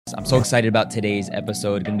I'm so excited about today's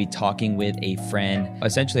episode. Going to be talking with a friend,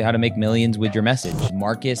 essentially how to make millions with your message.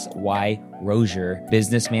 Marcus Y. Rosier,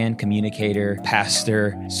 businessman, communicator,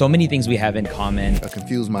 pastor, so many things we have in common. A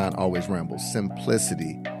confused mind always rambles.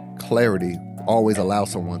 Simplicity, clarity always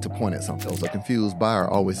allows someone to point at something. So a confused buyer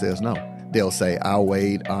always says no. They'll say, I'll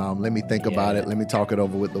wait, let me think about it, let me talk it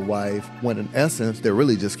over with the wife. When in essence, they're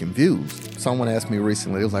really just confused. Someone asked me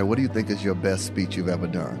recently, it was like, what do you think is your best speech you've ever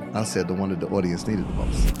done? I said, the one that the audience needed the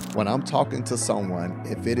most. When I'm talking to someone,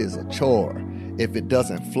 if it is a chore, if it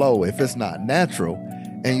doesn't flow, if it's not natural,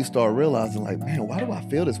 and you start realizing like, man, why do I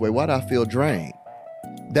feel this way? Why do I feel drained?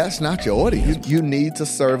 That's not your audience. You need to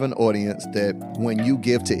serve an audience that when you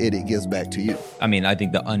give to it, it gives back to you. I mean, I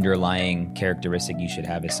think the underlying characteristic you should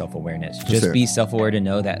have is self-awareness. Just be self-aware to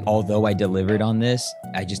know that although I delivered on this,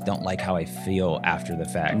 I just don't like how I feel after the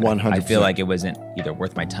fact. 100%. I feel like it wasn't either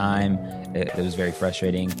worth my time. It was very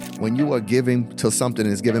frustrating. When you are giving to something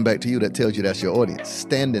and it's giving back to you, that tells you that's your audience.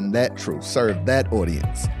 Stand in that truth. Serve that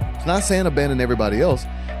audience. It's not saying abandon everybody else,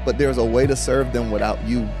 but there's a way to serve them without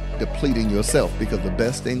you depleting yourself, because the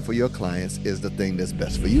best thing for your clients is the thing that's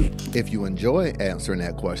best for you. If you enjoy answering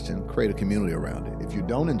that question, create a community around it. If you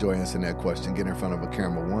don't enjoy answering that question, get in front of a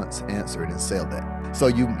camera once, answer it, and sell that. So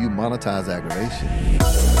you monetize aggravation.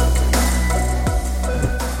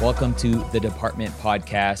 Welcome to the Department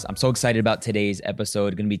Podcast. I'm so excited about today's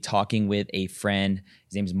episode. Going to be talking with a friend.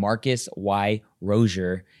 His name is Marcus Y.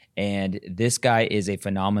 Rosier, and this guy is a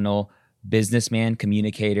phenomenal businessman,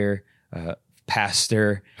 communicator,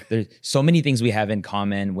 pastor. There's so many things we have in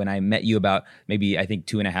common. When I met you about maybe I think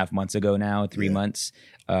 2.5 months ago now, 3 months,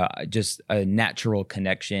 just a natural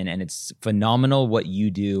connection, and it's phenomenal what you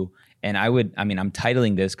do. And I'm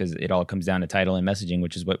titling this because it all comes down to title and messaging,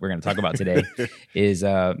 which is what we're going to talk about today, is,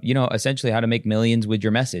 essentially how to make millions with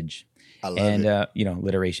your message. I love it.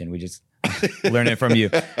 Alliteration. We just learn it from you.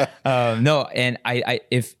 This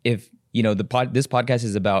podcast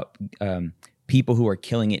is about, people who are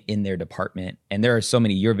killing it in their department. And there are so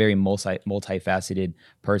many. You're a very multifaceted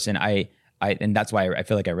person. And that's why I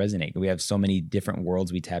feel like I resonate. We have so many different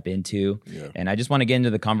worlds we tap into. Yeah. And I just want to get into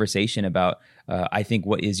the conversation about, I think,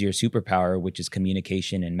 what is your superpower, which is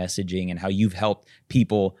communication and messaging, and how you've helped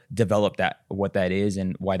people develop what that is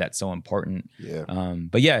and why that's so important. Yeah.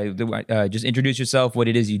 Just introduce yourself, what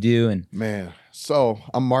it is you do. And man, so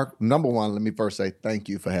I'm Mark. Number one, let me first say thank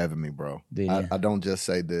you for having me, bro. I don't just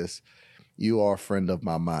say this. You are a friend of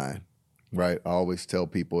my mind, right? I always tell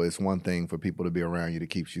people it's one thing for people to be around you that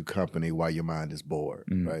keeps you company while your mind is bored,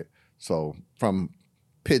 right? So from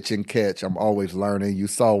pitch and catch, I'm always learning. You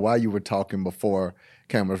saw while you were talking before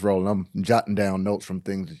cameras rolling, I'm jotting down notes from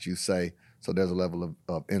things that you say. So there's a level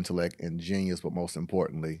of intellect and genius, but most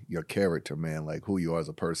importantly, your character, man, like who you are as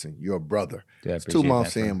a person. You're a brother. It's 2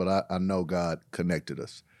 months in, but I know God connected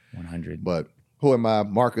us. 100. But who am I?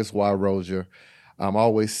 Marcus Y. Rosier. I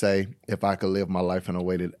always say, if I could live my life in a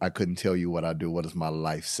way that I couldn't tell you what I do, what does my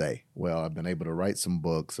life say? Well, I've been able to write some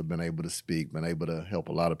books, I've been able to speak, been able to help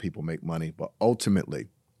a lot of people make money. But ultimately,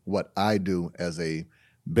 what I do as a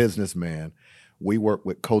businessman, we work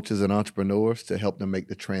with coaches and entrepreneurs to help them make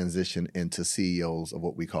the transition into CEOs of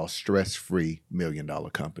what we call stress-free $1 million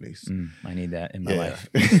companies. I need that in my life.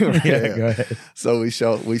 Go ahead. So we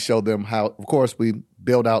show them how, of course, we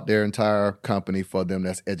build out their entire company for them.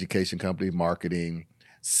 That's education company, marketing,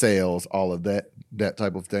 sales, all of that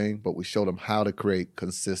type of thing. But we show them how to create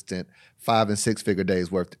consistent 5- and 6-figure days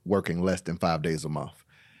working less than 5 days a month.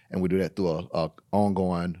 And we do that through a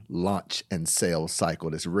ongoing launch and sales cycle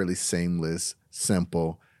that's really seamless,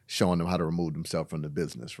 simple, showing them how to remove themselves from the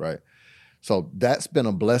business, right? So that's been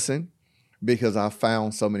a blessing because I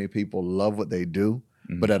found so many people love what they do,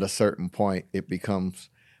 but at a certain point, it becomes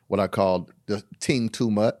what I call the team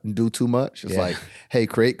too much, do too much. It's like, hey,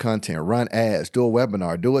 create content, run ads, do a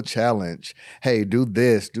webinar, do a challenge. Hey, do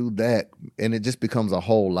this, do that. And it just becomes a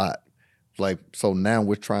whole lot. So now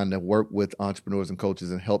we're trying to work with entrepreneurs and coaches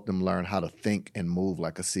and help them learn how to think and move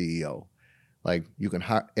like a CEO. Like you can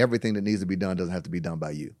hire, everything that needs to be done doesn't have to be done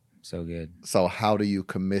by you. So good. So how do you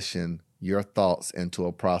commission your thoughts into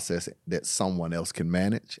a process that someone else can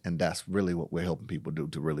manage? And that's really what we're helping people do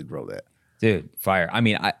to really grow that. Dude, fire. I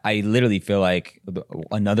mean, I literally feel like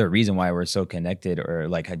another reason why we're so connected, or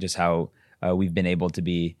like just how we've been able to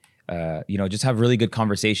be, just have really good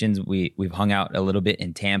conversations. We've hung out a little bit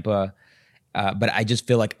in Tampa. But I just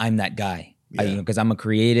feel like I'm that guy, because I'm a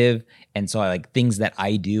creative. And so things that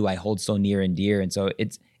I do, I hold so near and dear. And so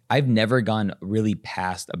I've never gone really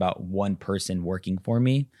past about one person working for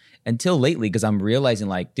me until lately, because I'm realizing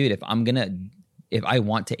dude, if I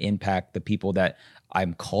want to impact the people that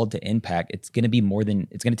I'm called to impact, it's going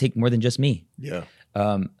to take more than just me. Yeah.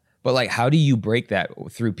 But like, how do you break that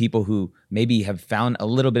through people who maybe have found a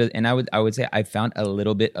little bit of, and I would say I found a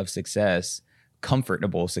little bit of success,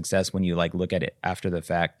 comfortable success when you like look at it after the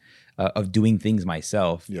fact of doing things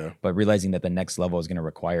myself, but realizing that the next level is going to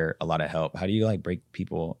require a lot of help. How do you like break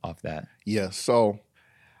people off that? Yeah. So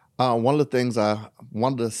one of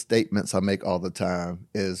the statements I make all the time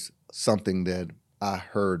is something that I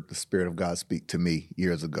heard the Spirit of God speak to me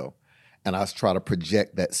years ago. And I try to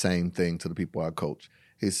project that same thing to the people I coach.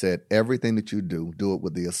 He said, everything that you do it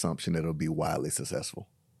with the assumption that it'll be wildly successful.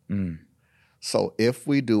 So if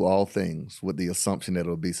we do all things with the assumption that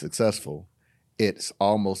it'll be successful, it's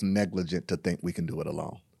almost negligent to think we can do it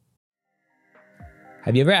alone.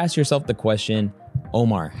 Have you ever asked yourself the question,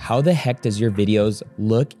 Omar, how the heck does your videos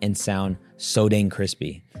look and sound so dang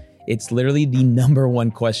crispy? It's literally the number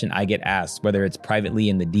one question I get asked, whether it's privately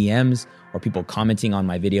in the DMs or people commenting on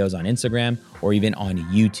my videos on Instagram or even on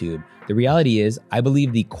YouTube. The reality is, I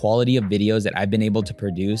believe the quality of videos that I've been able to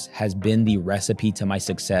produce has been the recipe to my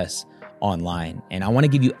success online. And I want to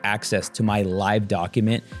give you access to my live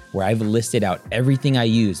document where I've listed out everything I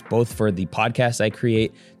use, both for the podcasts I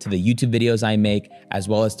create, to the YouTube videos I make, as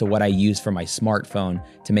well as to what I use for my smartphone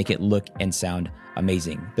to make it look and sound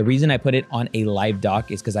amazing. The reason I put it on a live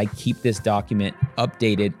doc is because I keep this document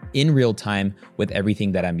updated in real time with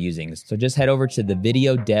everything that I'm using. So just head over to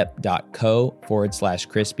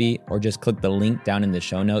thevideodept.co/crispy or just click the link down in the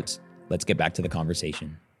show notes. Let's get back to the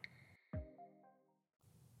conversation.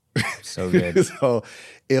 So good. So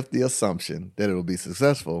if the assumption that it'll be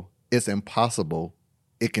successful, it's impossible.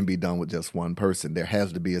 It can be done with just one person. There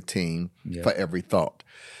has to be a team for every thought.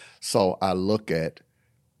 So I look at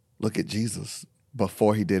Jesus.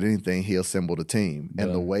 Before he did anything, he assembled a team.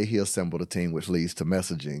 And the way he assembled a team, which leads to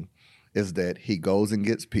messaging, is that he goes and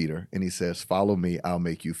gets Peter and he says, follow me, I'll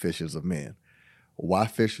make you fishers of men. Why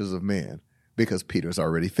fishers of men? Because Peter's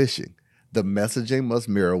already fishing. The messaging must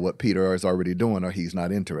mirror what Peter is already doing or he's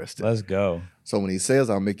not interested. Let's go. So when he says,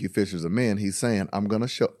 I'll make you fishers of men, he's saying, I'm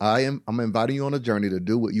inviting you on a journey to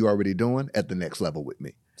do what you're already doing at the next level with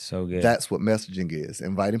me. So good. That's what messaging is.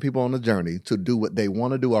 Inviting people on a journey to do what they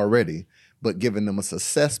want to do already, but giving them a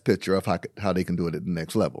success picture of how they can do it at the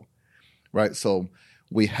next level, right? So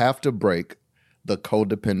we have to break the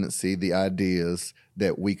codependency, the ideas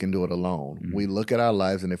that we can do it alone. We look at our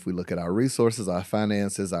lives, and if we look at our resources, our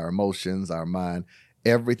finances, our emotions, our mind,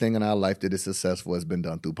 everything in our life that is successful has been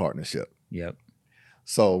done through partnership. Yep.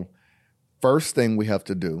 So first thing we have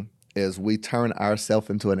to do is we turn ourselves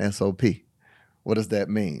into an SOP. What does that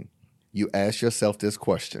mean? You ask yourself this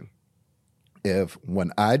question.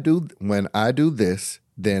 When I do this,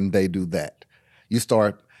 then they do that. You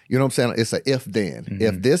start, you know what I'm saying? It's a if-then.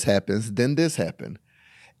 If this happens, then this happened.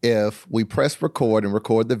 If we press record and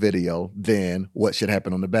record the video, then what should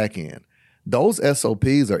happen on the back end? Those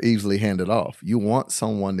SOPs are easily handed off. You want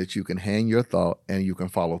someone that you can hang your thought and you can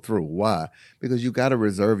follow through. Why? Because you got to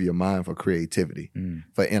reserve your mind for creativity,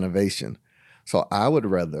 for innovation. So I would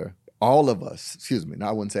rather all of us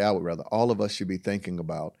should be thinking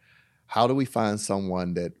about how do we find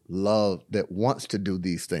someone that wants to do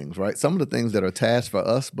these things, right? Some of the things that are tasks for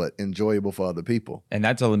us, but enjoyable for other people. And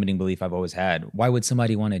that's a limiting belief I've always had. Why would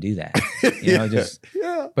somebody want to do that?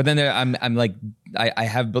 But then I'm like, I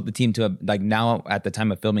have built the team to like now at the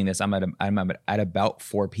time of filming this, I'm at about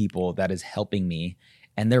 4 people that is helping me,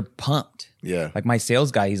 and they're pumped. Yeah. Like my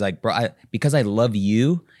sales guy, he's like, bro, because I love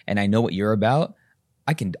you and I know what you're about,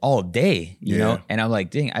 I can all day, you know? And I'm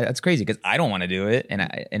like, dang, that's crazy because I don't want to do it. And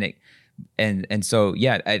so,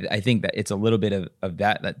 I think that it's a little bit of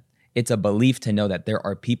that it's a belief to know that there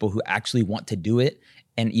are people who actually want to do it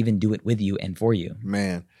and even do it with you and for you.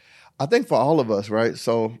 Man, I think for all of us, right?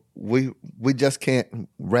 So we just can't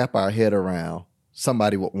wrap our head around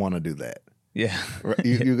somebody would want to do that. Yeah.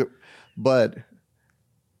 Right? But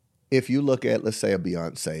if you look at, let's say, a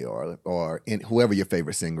Beyonce or whoever your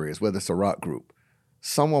favorite singer is, whether it's a rock group,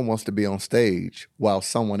 someone wants to be on stage while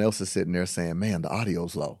someone else is sitting there saying, man, the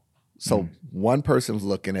audio's low. So one person's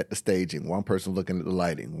looking at the staging, one person's looking at the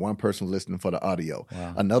lighting, one person's listening for the audio,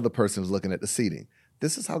 another person's looking at the seating.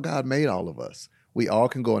 This is how God made all of us. We all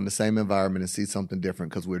can go in the same environment and see something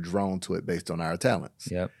different because we're drawn to it based on our talents.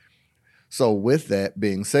 Yep. So with that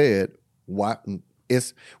being said, we're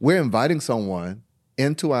inviting someone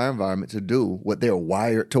into our environment to do what they're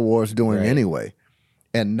wired towards doing anyway.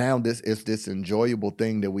 And now this is this enjoyable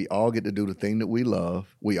thing that we all get to do, the thing that we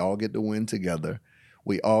love. We all get to win together.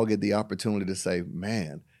 We all get the opportunity to say,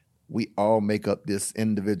 man, we all make up this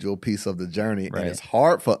individual piece of the journey. And it's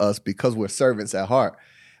hard for us because we're servants at heart.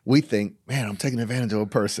 We think, man, I'm taking advantage of a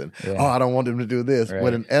person. Yeah. Oh, I don't want them to do this.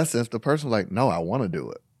 When in essence, the person's like, no, I want to do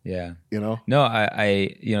it. Yeah. You know? No,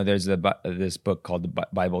 there's this book called the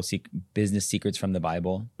Bible Business Secrets from the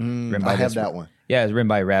Bible. I have that one. Yeah, it's written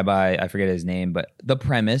by a rabbi. I forget his name, but the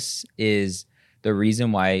premise is the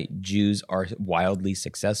reason why Jews are wildly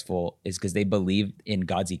successful is because they believe in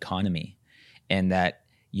God's economy, and that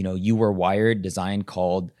you were wired, designed,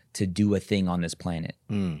 called to do a thing on this planet.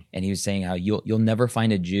 And he was saying how you'll never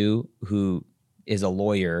find a Jew who is a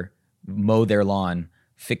lawyer, mow their lawn,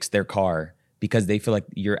 fix their car, because they feel like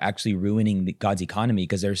you're actually ruining God's economy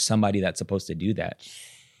because there's somebody that's supposed to do that.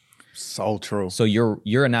 So true. So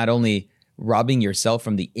you're not only robbing yourself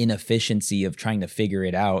from the inefficiency of trying to figure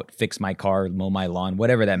it out, fix my car, mow my lawn,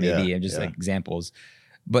 whatever that may be, and just like examples,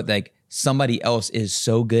 but like somebody else is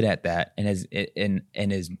so good at that and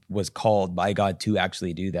was called by God to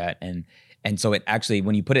actually do that. And so it actually,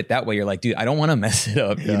 when you put it that way, you're like, dude, I don't want to mess it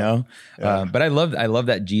up, you know? Yeah. But I love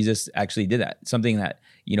that Jesus actually did that. Something that,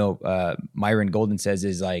 Myron Golden says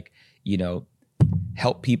is like,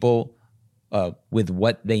 help people with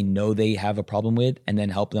what they know they have a problem with, and then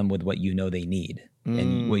help them with what they need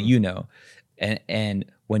and what And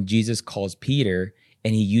when Jesus calls Peter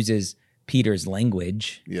and he uses Peter's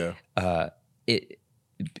language, Peter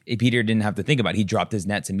didn't have to think about it. He dropped his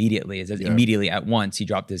nets immediately. It says immediately at once he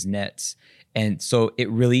dropped his nets. And so it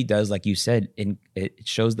really does, like you said, it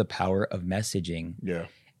shows the power of messaging. Yeah.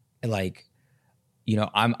 Like,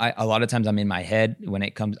 I a lot of times I'm in my head when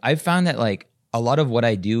it comes. I've found that like a lot of what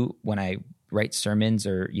I do when I write sermons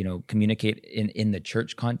or, communicate in the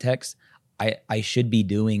church context, I should be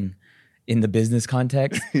doing in the business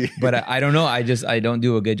context, but I don't know. I don't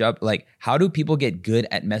do a good job. Like, how do people get good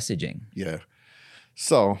at messaging? Yeah.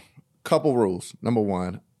 So, couple rules. Number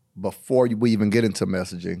one, before we even get into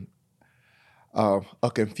messaging,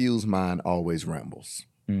 a confused mind always rambles.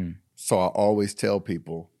 So I always tell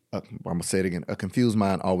people, I'm going to say it again, a confused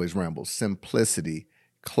mind always rambles. Simplicity,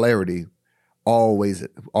 clarity, always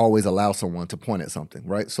allow someone to point at something,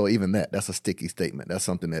 right? So even that's a sticky statement. That's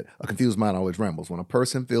something that a confused mind always rambles. When a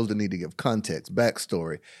person feels the need to give context,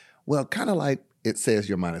 backstory, well, kind of like it says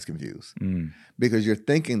your mind is confused because you're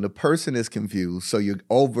thinking the person is confused. So you're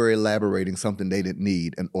over elaborating something they didn't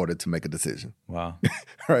need in order to make a decision. Wow.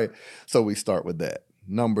 Right. So we start with that.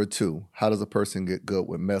 Number two, how does a person get good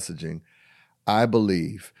with messaging? I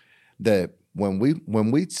believe that when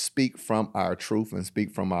we speak from our truth and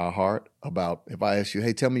speak from our heart about, if I ask you,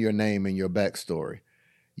 hey, tell me your name and your backstory,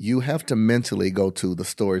 you have to mentally go to the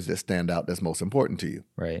stories that stand out that's most important to you.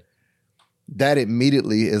 Right. That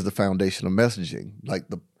immediately is the foundation of messaging, like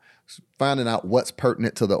finding out what's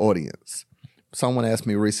pertinent to the audience. Someone asked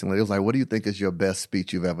me recently, it was like, what do you think is your best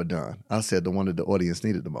speech you've ever done? I said, the one that the audience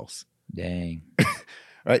needed the most. Dang.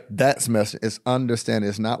 Right? That's messaging. It's understanding.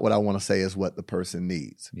 It's not what I want to say, is what the person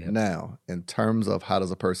needs. Yep. Now, in terms of how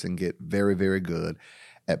does a person get very, very good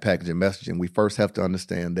at packaging messaging, we first have to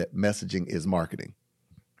understand that messaging is marketing.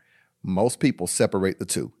 Most people separate the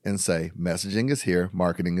two and say messaging is here,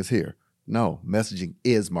 marketing is here. No, messaging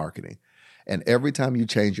is marketing. And every time you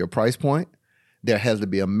change your price point, there has to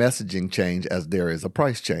be a messaging change as there is a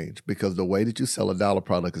price change, because the way that you sell a $1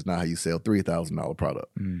 product is not how you sell $3,000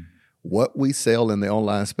 product. What we sell in the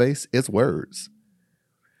online space is words.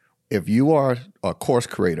 If you are a course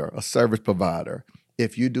creator, a service provider,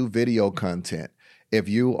 if you do video content, if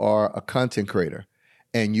you are a content creator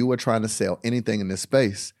and you are trying to sell anything in this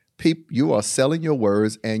space, you are selling your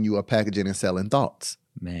words and you are packaging and selling thoughts.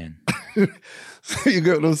 Man. You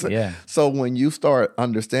get what I'm saying? Yeah. So when you start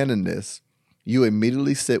understanding this, you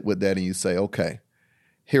immediately sit with that and you say, okay,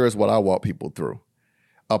 here is what I walk people through.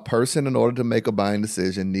 A person, in order to make a buying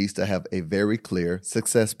decision, needs to have a very clear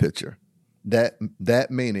success picture. That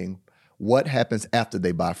meaning what happens after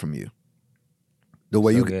they buy from you. The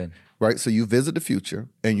way good. Right? So you visit the future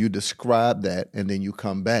and you describe that, and then you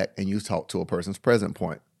come back and you talk to a person's present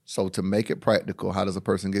point. So to make it practical, how does a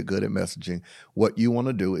person get good at messaging? What you want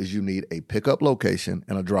to do is you need a pickup location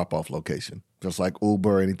and a drop-off location, just like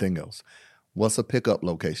Uber or anything else. What's a pickup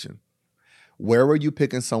location? Where are you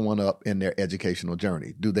picking someone up in their educational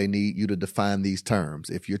journey? Do they need you to define these terms?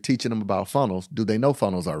 If you're teaching them about funnels, do they know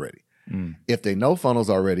funnels already? If they know funnels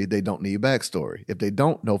already, they don't need backstory. If they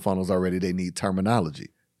don't know funnels already, they need terminology.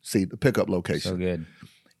 See, the pickup location. So good.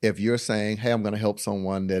 If you're saying, hey, I'm going to help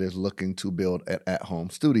someone that is looking to build an at-home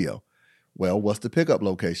studio, well, what's the pickup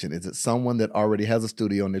location? Is it someone that already has a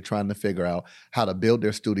studio and they're trying to figure out how to build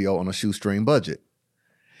their studio on a shoestring budget?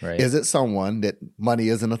 Right. Is it someone that money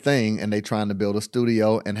isn't a thing and they're trying to build a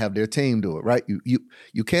studio and have their team do it, right?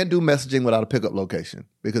 You can't do messaging without a pickup location,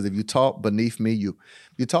 because if you talk beneath me, you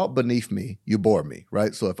bore me,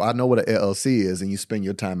 right? So if I know what an LLC is and you spend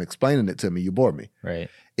your time explaining it to me, you bore me. Right.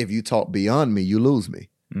 If you talk beyond me, you lose me.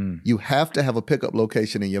 You have to have a pickup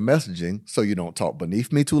location in your messaging so you don't talk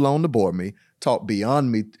beneath me too long to bore me, talk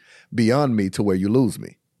beyond me to where you lose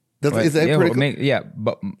me. Is that pretty cool?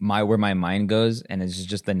 But where my mind goes, and it's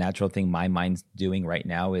just the natural thing my mind's doing right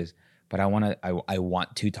now is, but I want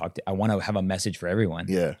to have a message for everyone.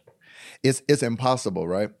 Yeah. It's impossible,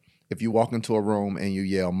 right? If you walk into a room and you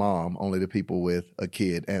yell mom, only the people with a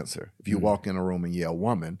kid answer. If you walk in a room and yell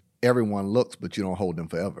woman, everyone looks, but you don't hold them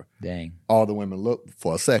forever. Dang. All the women look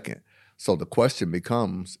for a second. So the question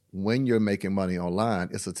becomes, when you're making money online,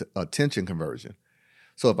 it's attention conversion.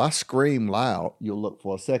 So if I scream loud, you'll look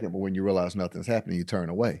for a second, but when you realize nothing's happening, you turn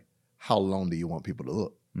away. How long do you want people to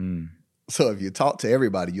look? So if you talk to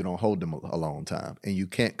everybody, you don't hold them a long time, and you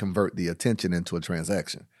can't convert the attention into a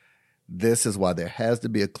transaction. This is why there has to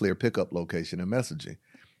be a clear pickup location in messaging.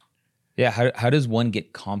 Yeah. How does one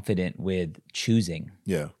get confident with choosing?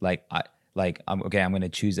 Yeah. I'm going to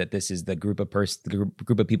choose that this is the group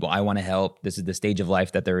of people I want to help. This is the stage of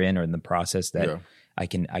life that they're in, or in the process that I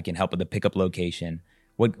can help with the pickup location.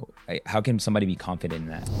 How can somebody be confident in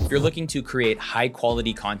that? If you're looking to create high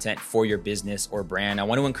quality content for your business or brand, I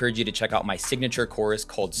want to encourage you to check out my signature course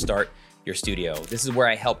called Start Your Studio. This is where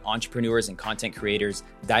I help entrepreneurs and content creators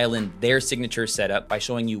dial in their signature setup by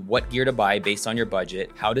showing you what gear to buy based on your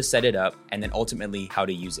budget, how to set it up, and then ultimately how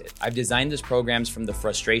to use it. I've designed these programs from the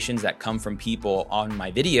frustrations that come from people on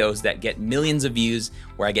my videos that get millions of views,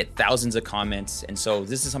 where I get thousands of comments. And so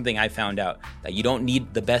this is something I found out, that you don't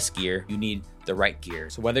need the best gear, you need the right gear.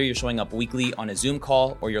 So whether you're showing up weekly on a Zoom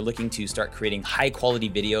call, or you're looking to start creating high quality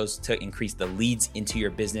videos to increase the leads into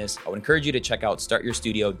your business, I would encourage you to check out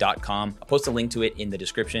startyourstudio.com. I'll post a link to it in the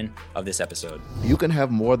description of this episode. You can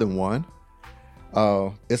have more than one.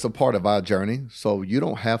 It's a part of our journey. So you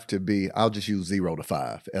don't have to be, I'll just use 0 to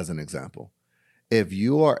 5 as an example. If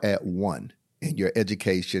you are at 1 in your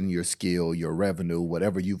education, your skill, your revenue,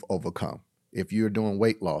 whatever you've overcome, if you're doing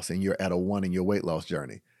weight loss and you're at a 1 in your weight loss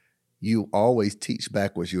journey, you always teach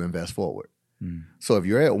backwards, you invest forward. So if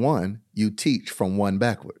you're at 1, you teach from 1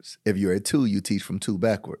 backwards. If you're at 2, you teach from 2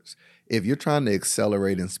 backwards. If you're trying to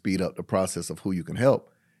accelerate and speed up the process of who you can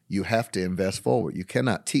help, you have to invest forward. You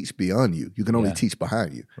cannot teach beyond you. You can only teach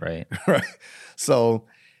behind you. Right. Right. So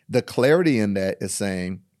the clarity in that is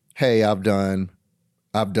saying, hey, I've done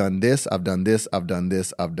this, I've done this, I've done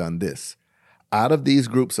this, I've done this. Out of these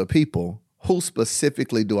groups of people, who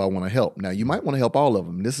specifically do I want to help? Now, you might want to help all of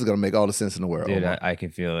them. This is going to make all the sense in the world. Dude, I can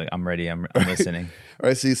feel it. I'm ready. I'm listening. All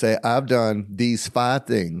right, so you say, I've done these 5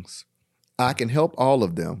 things. I can help all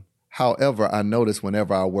of them. However, I notice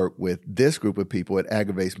whenever I work with this group of people, it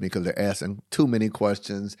aggravates me because they're asking too many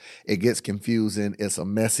questions. It gets confusing. It's a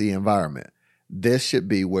messy environment. This should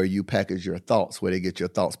be where you package your thoughts, where they get your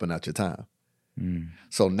thoughts, but not your time.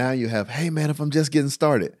 So now you have, hey, man, if I'm just getting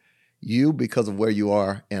started, you, because of where you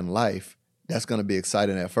are in life, that's going to be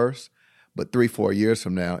exciting at first, but 3-4 years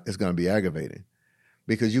from now, it's going to be aggravating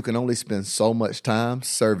because you can only spend so much time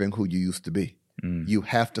serving who you used to be. You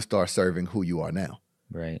have to start serving who you are now.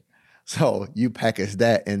 Right. So you package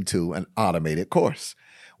that into an automated course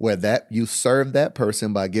where that you serve that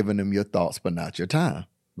person by giving them your thoughts, but not your time.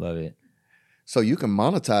 Love it. So you can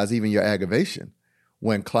monetize even your aggravation.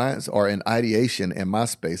 When clients are in ideation in my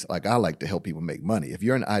space, like I like to help people make money. If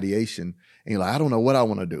you're in ideation and you're like, I don't know what I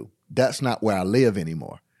want to do. That's not where I live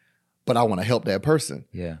anymore, but I want to help that person.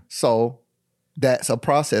 Yeah. So that's a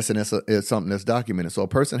process, and it's something that's documented. So a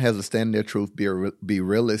person has to stand their truth, be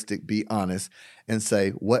realistic, be honest, and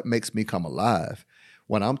say, what makes me come alive?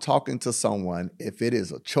 When I'm talking to someone, if it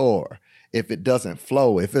is a chore, if it doesn't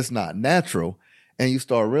flow, if it's not natural, and you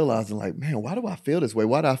start realizing like, man, why do I feel this way?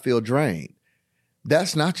 Why do I feel drained?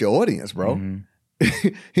 That's not your audience, bro.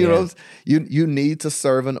 You know, you need to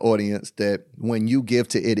serve an audience that when you give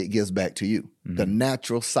to it, it gives back to you. The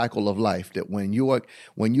natural cycle of life, that when you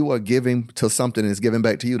are giving to something and it's giving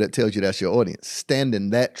back to you, that tells you that's your audience. Stand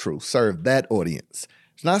in that truth, serve that audience.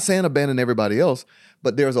 It's not saying abandon everybody else,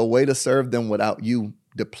 but there's a way to serve them without you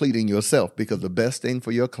depleting yourself, because the best thing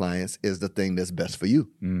for your clients is the thing that's best for you.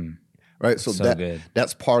 Right. So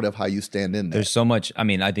that's part of how you stand in there. There's so much. I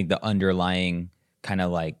mean, I think the underlying kind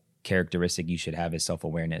of like characteristic you should have is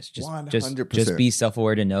self-awareness. Just 100%. Just be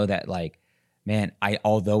self-aware to know that, like, man,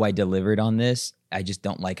 although I delivered on this, I just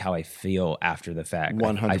don't like how I feel after the fact.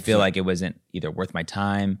 100%. I feel like it wasn't either worth my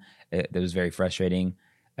time. It was very frustrating.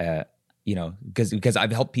 You know, because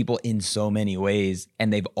I've helped people in so many ways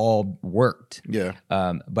and they've all worked. Yeah.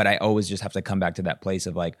 But I always just have to come back to that place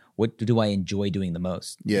of like, what do I enjoy doing the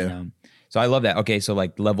most? Yeah. You know? So I love that. Okay, so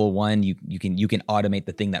like level 1, you can automate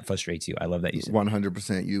the thing that frustrates you. I love that you said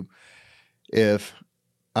 100%. If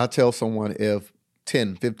I tell someone, if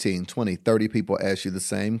 10, 15, 20, 30 people ask you the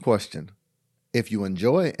same question. If you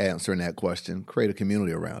enjoy answering that question, create a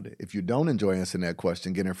community around it. If you don't enjoy answering that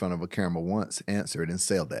question, get in front of a camera once, answer it, and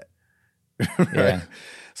sell that. Right? Yeah.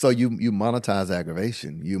 So you monetize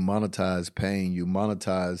aggravation, you monetize pain, you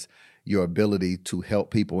monetize your ability to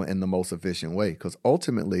help people in the most efficient way. Because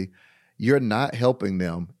ultimately, you're not helping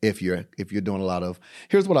them if you're doing a lot of.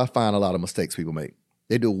 Here's what I find a lot of mistakes people make.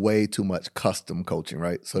 They do way too much custom coaching,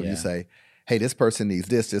 right? So if you say, hey, this person needs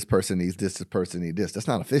this person needs this person needs this, that's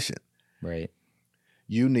not efficient. Right.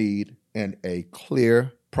 You need a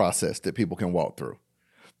clear process that people can walk through,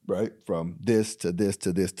 right? From this to this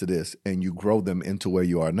to this to this, and you grow them into where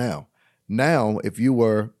you are now. Now, if you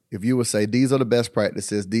were say, these are the best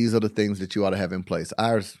practices, these are the things that you ought to have in place.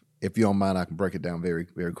 Ours, if you don't mind, I can break it down very,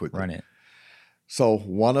 very quickly. Run it. So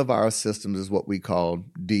one of our systems is what we call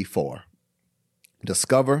D4.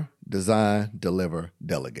 Discover, design, deliver,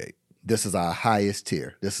 delegate. This is our highest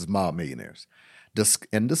tier. This is Mob Millionaires.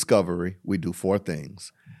 In discovery, we do 4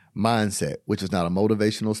 things. Mindset, which is not a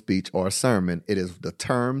motivational speech or a sermon. It is the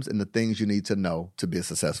terms and the things you need to know to be a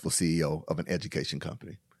successful CEO of an education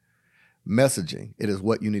company. Messaging, it is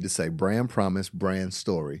what you need to say. Brand promise, brand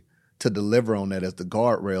story. To deliver on that as the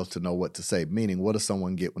guardrails to know what to say, meaning what does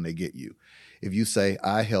someone get when they get you? If you say,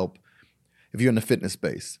 I help, if you're in the fitness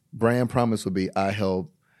space, brand promise would be, I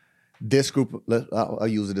help this group, I'll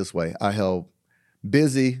use it this way. I help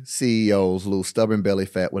busy CEOs lose stubborn belly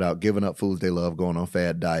fat without giving up foods they love, going on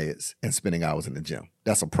fad diets, and spending hours in the gym.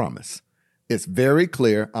 That's a promise. It's very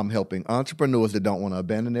clear. I'm helping entrepreneurs that don't want to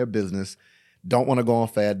abandon their business, don't want to go on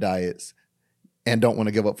fad diets, and don't want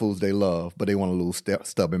to give up foods they love, but they want to lose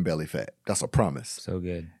stubborn belly fat. That's a promise. So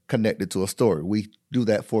good. Connected to a story. We do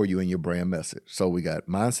that for you in your brand message. So we got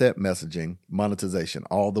mindset, messaging, monetization,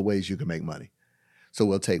 all the ways you can make money. So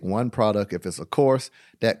we'll take one product. If it's a course,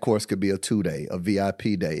 that course could be a 2-day, a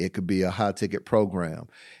VIP day. It could be a high-ticket program.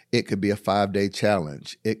 It could be a 5-day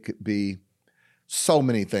challenge. It could be so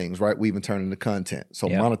many things, right? We even turn into content. So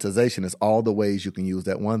monetization is all the ways you can use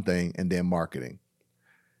that one thing, and then marketing.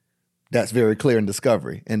 That's very clear in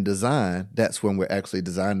discovery. In design, that's when we're actually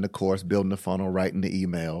designing the course, building the funnel, writing the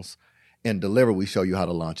emails. In deliver, we show you how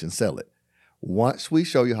to launch and sell it. Once we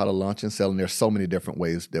show you how to launch and sell, and there's so many different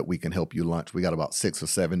ways that we can help you launch. We got about 6 or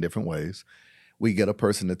 7 different ways. We get a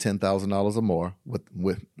person to $10,000 or more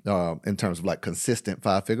with in terms of like consistent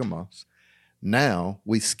 5-figure months. Now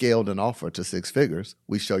we scaled an offer to 6 figures.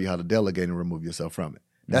 We show you how to delegate and remove yourself from it.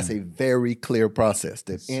 That's a very clear process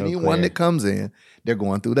that anyone that comes in, they're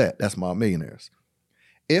going through that. That's Mob Millionaires.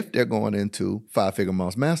 If they're going into 5-figure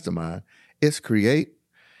months mastermind, it's create,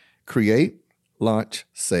 launch,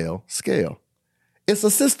 sell, scale. It's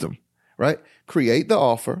a system, right? Create the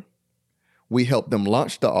offer. We help them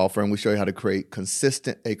launch the offer, and we show you how to create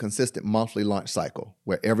a consistent monthly launch cycle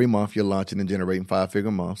where every month you're launching and generating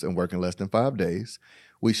 5-figure months and working less than 5 days.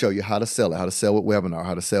 We show you how to sell it, how to sell with webinar,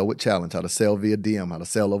 how to sell with challenge, how to sell via DM, how to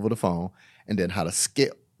sell over the phone, and then how to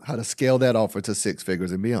scale that offer to 6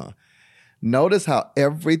 figures and beyond. Notice how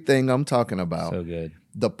everything I'm talking about, so good.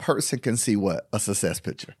 The person can see what? A success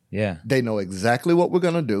picture. Yeah. They know exactly what we're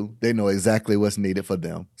going to do. They know exactly what's needed for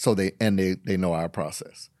them. So they know our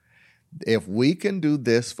process. If we can do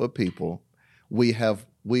this for people, we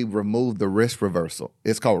remove the risk reversal.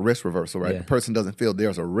 It's called risk reversal, right? The person doesn't feel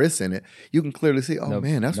there's a risk in it. You can clearly see,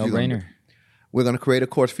 man, that's no-brainer. We're going to create a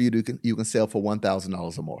course for you you can sell for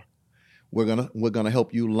 $1,000 or more. We're gonna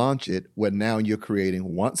help you launch it where now you're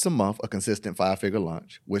creating once a month a consistent 5-figure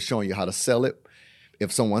launch. We're showing you how to sell it.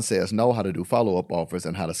 If someone says no, how to do follow-up offers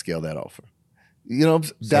and how to scale that offer. You know,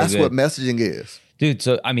 that's what messaging is. Dude,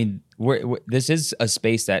 so I mean, this is a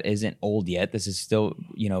space that isn't old yet. This is still,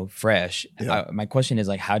 fresh. Yeah. My question is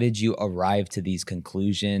how did you arrive to these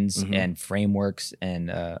conclusions and frameworks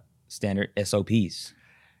and standard SOPs?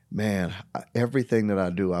 Man, everything that I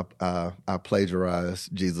do, I plagiarize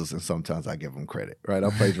Jesus, and sometimes I give him credit, right? I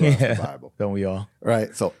plagiarize the Bible. Don't we all?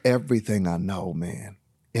 Right? So everything I know, man,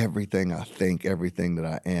 everything I think, everything that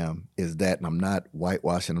I am is that, and I'm not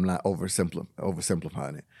whitewashing, I'm not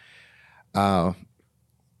oversimplifying it.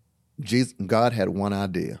 God had one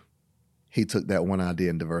idea. He took that one idea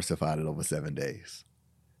and diversified it over 7 days.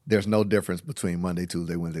 There's no difference between Monday,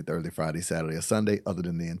 Tuesday, Wednesday, Thursday, Friday, Saturday, or Sunday other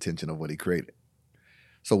than the intention of what he created.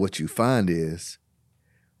 So what you find is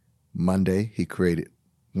Monday, he created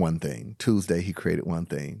one thing. Tuesday, he created one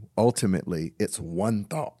thing. Ultimately, it's one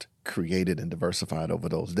thought created and diversified over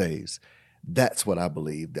those days. That's what I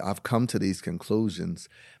believe. I've come to these conclusions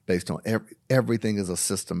based on everything is a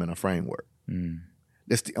system and a framework.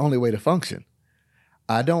 It's the only way to function.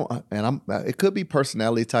 It could be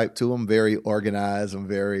personality type too. I'm very organized. I'm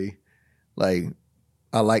very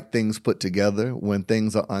I like things put together. When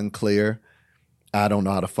things are unclear, I don't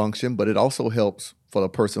know how to function, but it also helps for the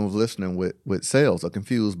person who's listening with sales. A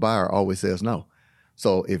confused buyer always says no.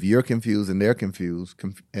 So if you're confused and they're confused,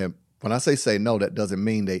 and when I say no, that doesn't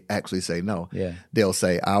mean they actually say no. Yeah. They'll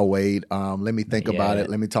say, I'll wait. Let me think about it.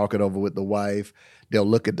 Let me talk it over with the wife. They'll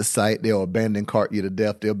look at the site. They'll abandon cart you to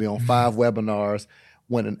death. They'll be on 5 webinars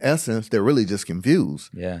when in essence, they're really just confused.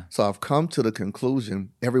 Yeah. So I've come to the conclusion,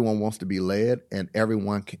 everyone wants to be led and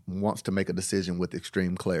everyone wants to make a decision with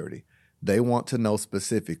extreme clarity. They want to know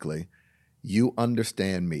specifically, you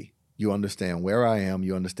understand me. You understand where I am.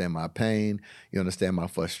 You understand my pain. You understand my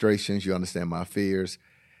frustrations. You understand my fears,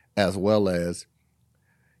 as well as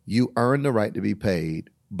you earn the right to be paid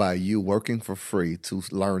by you working for free to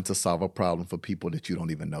learn to solve a problem for people that you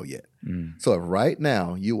don't even know yet. So if right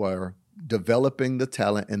now you are developing the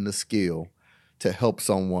talent and the skill to help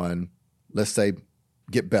someone, let's say,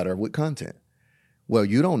 get better with content. Well,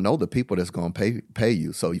 you don't know the people that's going to pay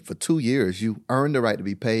you. So for 2 years, you earn the right to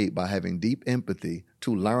be paid by having deep empathy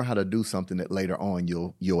to learn how to do something that later on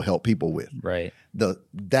you'll help people with. Right.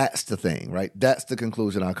 That's the thing, right? That's the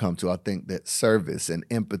conclusion I come to. I think that service and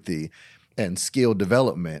empathy and skill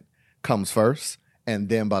development comes first. And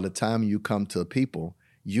then by the time you come to people,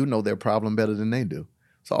 you know their problem better than they do.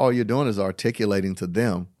 So all you're doing is articulating to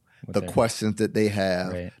them the questions that they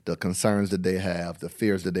have, right, the concerns that they have, the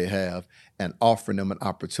fears that they have, and offering them an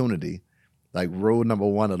opportunity. Like rule number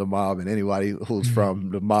 1 of the mob, and anybody who's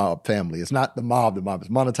from the mob family, it's not the mob, it's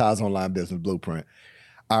Monetize Online Business Blueprint.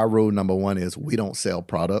 Our rule number 1 is we don't sell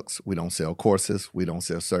products, we don't sell courses, we don't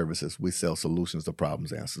sell services, we sell solutions to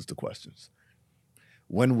problems, answers to questions.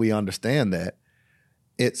 When we understand that,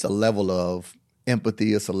 it's a level of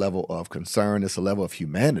empathy, it's a level of concern, it's a level of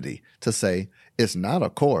humanity to say, it's not a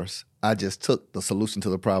course. I just took the solution to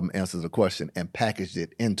the problem, answers the question, and packaged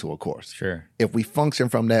it into a course. Sure. If we function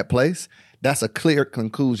from that place, that's a clear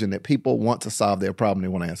conclusion that people want to solve their problem. They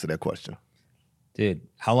want to answer their question. Dude,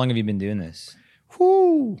 how long have you been doing this?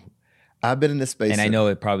 Whoo! I've been in this space. And I know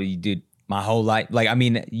it probably, dude, my whole life. Like, I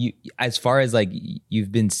mean, you, as far as like,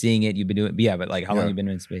 you've been seeing it, you've been doing it. Yeah, but like, how long have you been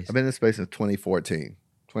in space? I've been in this space since 2014.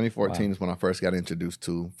 2014 is when I first got introduced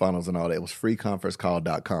to funnels and all that. It was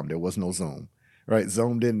freeconferencecall.com. There was no Zoom, right?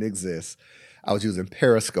 Zoom didn't exist. I was using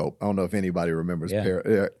Periscope. I don't know if anybody remembers.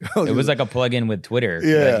 It was like a plug-in with Twitter.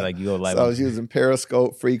 Yeah. Like you go live. So I was using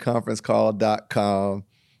Periscope, freeconferencecall.com.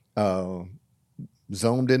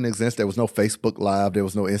 Zoom didn't exist. There was no Facebook Live. There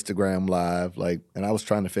was no Instagram Live. And I was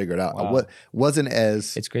trying to figure it out. Wow.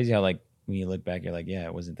 It's crazy how like when you look back, you're like, yeah,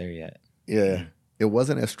 it wasn't there yet. Yeah. It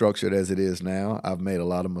wasn't as structured as it is now. I've made a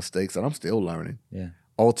lot of mistakes and I'm still learning. Yeah.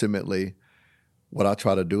 Ultimately, what I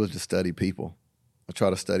try to do is just study people. I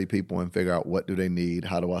try to study people and figure out what do they need,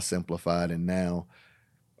 how do I simplify it, and now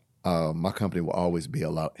my company will always be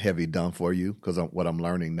a lot heavy done for you because what I'm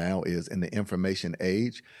learning now is in the information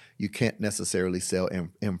age, you can't necessarily sell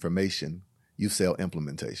information, you sell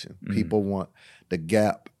implementation. Mm-hmm. People want, the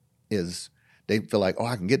gap is, they feel like, oh,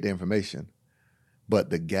 I can get the information. But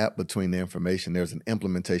the gap between the information, there's an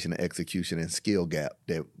implementation and execution and skill gap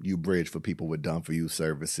that you bridge for people with done-for-you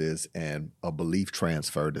services and a belief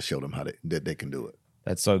transfer to show them how that they can do it.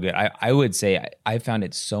 That's so good. I would say I found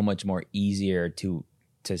it so much more easier to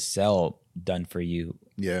sell done for you.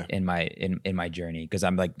 Yeah. In my journey, because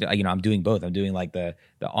I'm like, you know, I'm doing both. I'm doing like the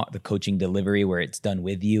coaching delivery where it's done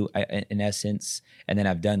with you in essence, and then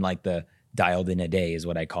I've done like the dialed in a day is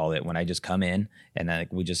what I call it, when I just come in and then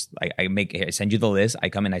I send you the list. I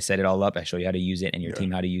come in, I set it all up, I show you how to use it and your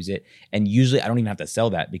team how to use it. And usually I don't even have to sell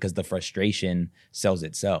that because the frustration sells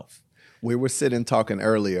itself. We were sitting talking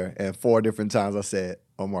earlier and 4 different times I said,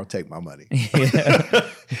 Omar, take my money.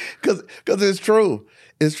 Because it's true.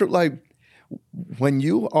 It's true. Like when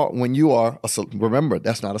you are, remember,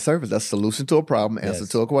 that's not a service. That's a solution to a problem, answer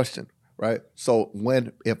to a question, right? So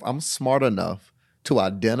if I'm smart enough to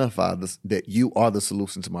identify that you are the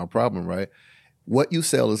solution to my problem, right? What you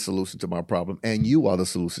sell is the solution to my problem, and you are the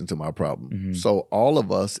solution to my problem. Mm-hmm. So all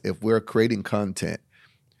of us, if we're creating content,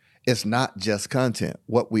 it's not just content.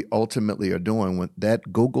 What we ultimately are doing with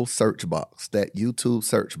that Google search box, that YouTube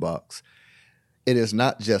search box, it is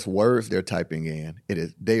not just words they're typing in.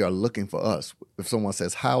 They are looking for us. If someone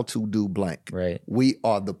says how to do blank, right? We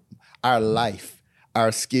are our life.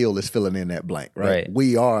 Our skill is filling in that blank, right?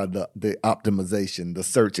 We are the optimization, the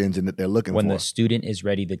search engine that they're looking for. When the student is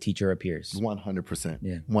ready, the teacher appears. 100%.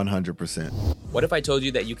 Yeah. 100%. What if I told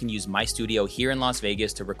you that you can use my studio here in Las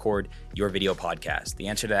Vegas to record your video podcast? The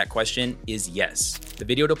answer to that question is yes. The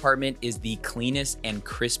Video Department is the cleanest and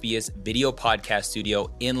crispiest video podcast studio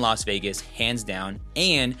in Las Vegas, hands down.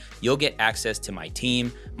 And you'll get access to my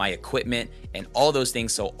team, my equipment, and all those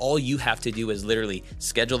things. So all you have to do is literally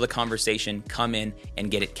schedule the conversation, come in, and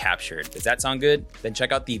get it captured. Does that sound good? Then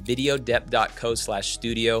check out the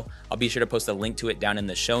videodept.co/studio. I'll be sure to post a link to it down in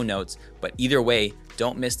the show notes. But either way,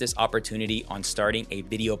 don't miss this opportunity on starting a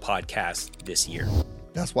video podcast this year.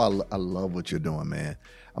 That's why I love what you're doing, man.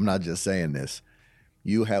 I'm not just saying this.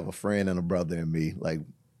 You have a friend and a brother in me. Like,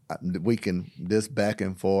 we can, this back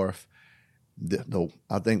and forth.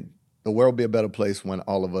 I think the world will be a better place when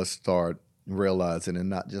all of us start realizing and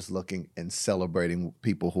not just looking and celebrating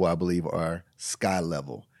people who I believe are sky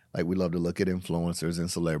level. Like, we love to look at influencers and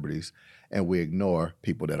celebrities, and we ignore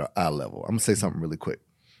people that are eye level. I'm going to say something really quick.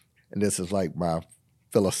 And this is like my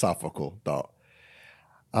philosophical thought.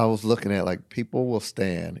 I was looking at, like, people will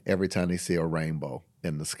stand every time they see a rainbow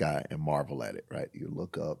in the sky and marvel at it, right? You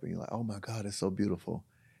look up and you're like, oh my God, it's so beautiful.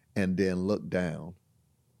 And then look down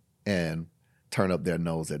and turn up their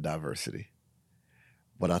nose at diversity.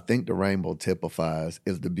 What I think the rainbow typifies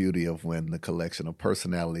is the beauty of when the collection of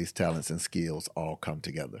personalities, talents, and skills all come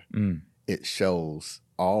together. It shows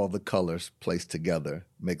all the colors placed together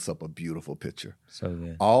makes up a beautiful picture. So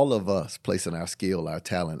good. All of us placing our skill, our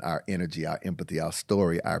talent, our energy, our empathy, our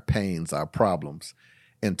story, our pains, our problems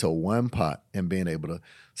into one pot and being able to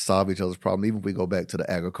solve each other's problem. Even if we go back to the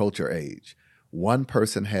agriculture age, one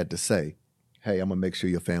person had to say, hey, I'm going to make sure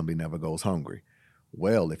your family never goes hungry.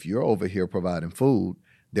 Well, if you're over here providing food,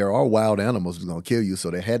 there are wild animals who's going to kill you,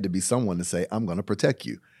 so there had to be someone to say, I'm going to protect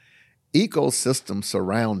you. Ecosystem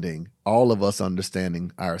surrounding all of us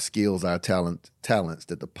understanding our skills, our talents,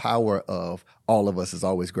 that the power of all of us is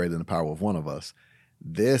always greater than the power of one of us.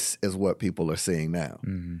 This is what people are seeing now,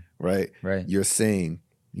 right? Right. You're seeing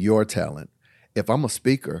your talent. If I'm a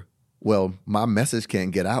speaker, well, my message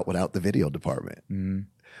can't get out without the video department.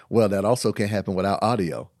 Well, that also can't happen without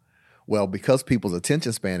audio. Well, because people's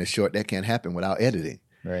attention span is short, that can't happen without editing.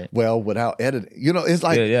 Right. Well, without editing, it's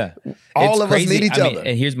like It's all of crazy. us need each other.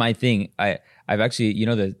 And here's my thing. I've actually,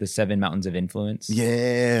 the 7 mountains of influence.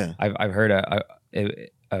 Yeah. I've heard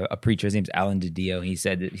a preacher. His name's Alan DiDio. He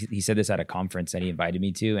said this at a conference that he invited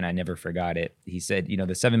me to, and I never forgot it. He said,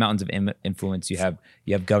 the 7 mountains of influence. You have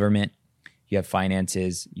government, you have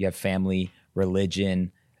finances, you have family,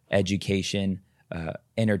 religion, education,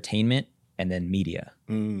 entertainment, and then media.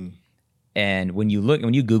 And when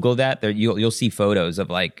you Google that, you'll see photos of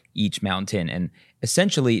like each mountain, and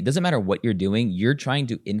essentially it doesn't matter what you're doing, you're trying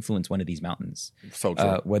to influence one of these mountains. So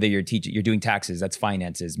true. Whether you're teaching, you're doing taxes, that's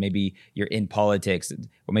finances. Maybe you're in politics,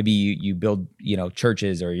 or maybe you build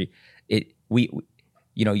churches, or you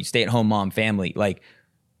stay at home mom, family. Like,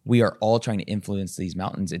 we are all trying to influence these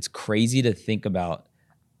mountains. It's crazy to think about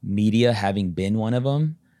media having been one of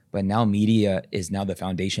them, but now media is now the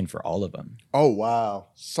foundation for all of them. Oh, wow.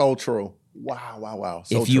 So true. Wow.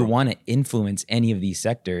 So if you want to influence any of these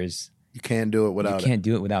sectors, you can't do it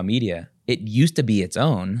without media. It used to be its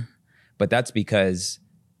own, but that's because,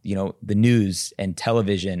 the news and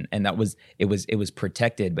television, and it was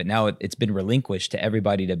protected, but now it's been relinquished to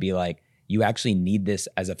everybody to be like, you actually need this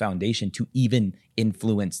as a foundation to even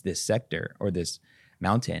influence this sector or this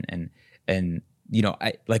mountain. And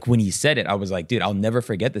I like when he said it, I was like, dude, I'll never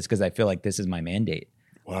forget this, because I feel like this is my mandate.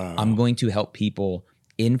 Wow. I'm going to help people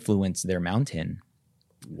influence their mountain.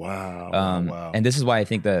 Wow. And this is why I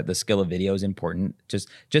think the skill of video is important. Just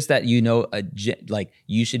that, like,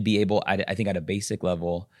 you should be able, I think at a basic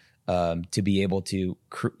level, to be able to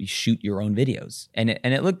shoot your own videos and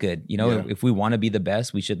it look good. If we want to be the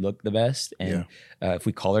best, we should look the best. And if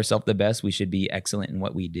we call ourselves the best, we should be excellent in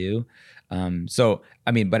what we do.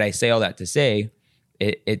 But I say all that to say,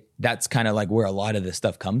 that's kind of like where a lot of this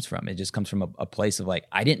stuff comes from. It just comes from a place of like,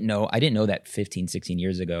 I didn't know that 15, 16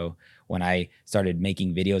 years ago when I started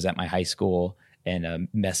making videos at my high school and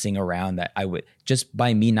messing around, that I would, just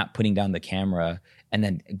by me not putting down the camera. And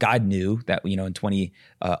then God knew that, in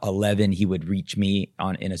 2011, he would reach me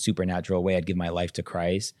in a supernatural way. I'd give my life to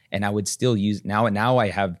Christ, and I would still use now I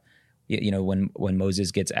have, when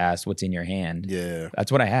Moses gets asked, what's in your hand? Yeah.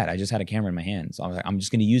 That's what I had. I just had a camera in my hand. So I was like, I'm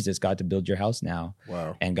just going to use this, God, to build your house now.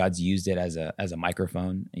 Wow. And God's used it as a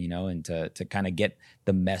microphone, and to kind of get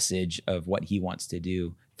the message of what he wants to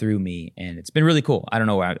do through me. And it's been really cool. I don't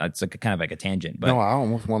know why it's like kind of like a tangent, but no, I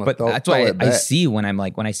almost want to. But that's why I see when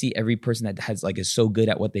I see every person that has like is so good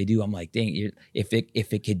at what they do, I'm like, dang, if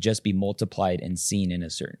it could just be multiplied and seen in a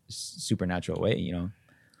certain supernatural way,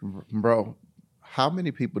 Bro, how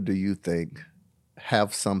many people do you think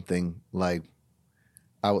have something like,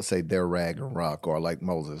 I would say, their rag and rock, or like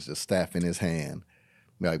Moses, just staff in his hand,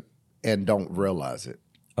 like and don't realize it.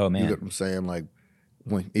 Oh, man. You get what I'm saying? Like,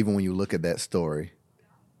 even when you look at that story,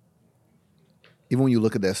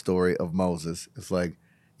 of Moses, it's like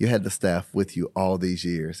you had the staff with you all these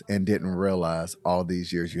years and didn't realize all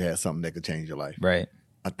these years you had something that could change your life. Right.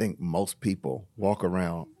 I think most people walk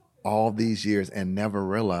around all these years and never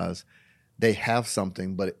realize they have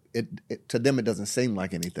something, but it to them it doesn't seem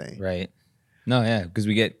like anything. Right. No, yeah, because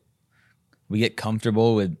we get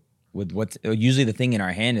comfortable with what's usually the thing in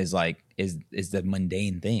our hand is the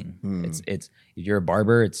mundane thing. It's if you're a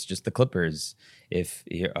barber, it's just the clippers. If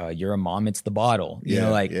you're a mom, it's the bottle. You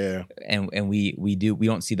know, like and we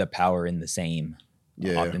don't see the power in the same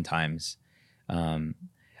oftentimes.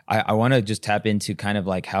 I want to just tap into kind of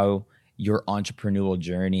like how your entrepreneurial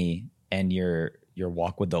journey and your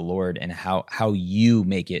walk with the Lord and how you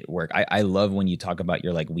make it work. I love when you talk about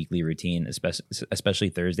your like weekly routine, especially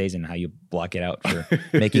Thursdays, and how you block it out for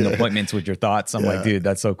making appointments with your thoughts. I'm like, dude,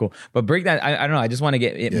 that's so cool. But break that. I don't know. I just want to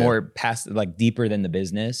get it more past, like deeper than the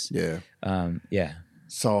business. Yeah.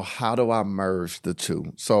 So how do I merge the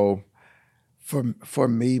two? So for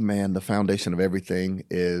me, man, the foundation of everything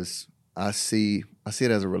is I see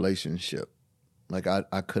it as a relationship. Like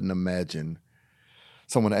I couldn't imagine.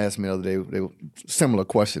 Someone asked me the other day, similar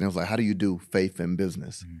question. It was like, how do you do faith in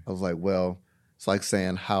business? I was like, well, it's like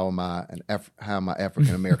saying, how am I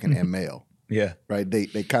African American and male? Yeah. Right. They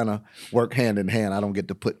kind of work hand in hand. I don't get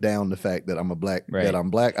to put down the fact that I'm that I'm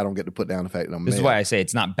black. I don't get to put down the fact that I'm male. This is why I say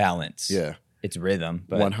it's not balance. Yeah. It's rhythm.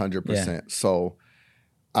 100%. So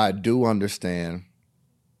I do understand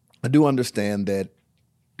that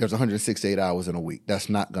there's 168 hours in a week. That's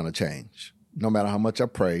not going to change. No matter how much I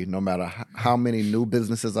pray, no matter how many new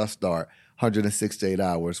businesses I start, 168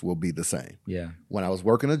 hours will be the same. Yeah. When I was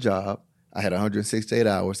working a job, I had 168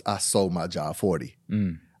 hours. I sold my job 40.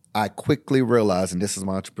 I quickly realized, and this is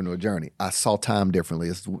my entrepreneur journey, I saw time differently.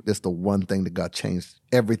 It's the one thing that God changed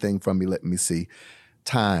everything from me, letting me see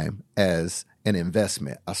time as an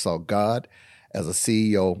investment. I saw God as a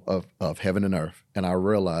CEO of heaven and earth. And I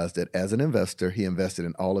realized that as an investor, he invested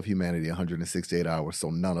in all of humanity 168 hours, so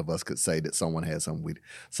none of us could say that someone had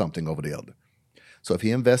something over the other. So if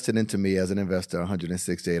he invested into me as an investor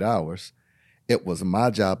 168 hours, it was my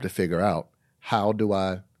job to figure out, how do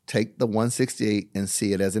I take the 168 and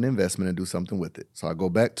see it as an investment and do something with it? So I go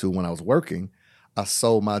back to when I was working, I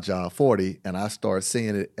sold my job 40, and I started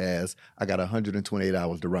seeing it as I got 128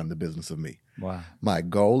 hours to run the business of me. Wow. My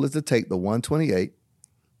goal is to take the 128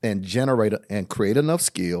 and generate and create enough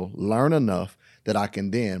skill, learn enough that I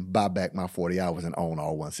can then buy back my 40 hours and own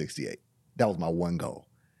all 168. That was my one goal.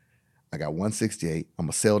 I got 168. I'm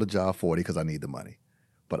going to sell the job 40 because I need the money.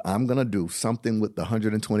 But I'm going to do something with the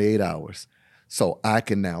 128 hours so I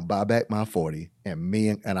can now buy back my 40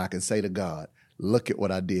 and I can say to God, look at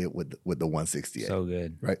what I did with the 168. So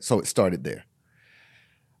good. Right? So it started there.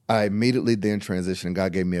 I immediately then transitioned.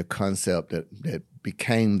 God gave me a concept that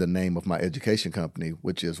became the name of my education company,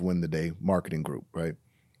 which is Win the Day Marketing Group, right?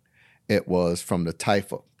 It was from the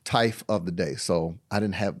type of the day. So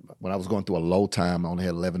when I was going through a low time, I only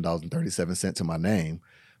had $11.37 in my name.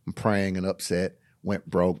 I'm praying and upset, went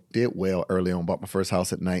broke, did well early on, bought my first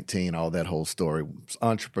house at 19, all that whole story. Was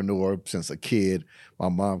entrepreneur since a kid. My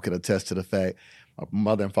mom could attest to the fact. My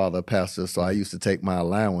mother and father are pastors, so I used to take my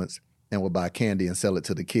allowance and would buy candy and sell it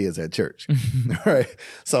to the kids at church, right?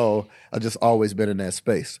 So I've just always been in that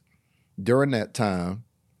space. During that time,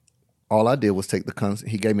 all I did was take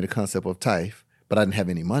he gave me the concept of tithe, but I didn't have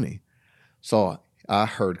any money. So I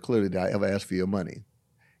heard clearly, that I ever asked for your money,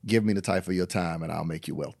 give me the tithe for your time and I'll make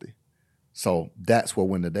you wealthy. So that's where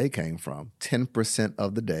Win the Day came from. 10%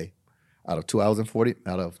 of the day, out of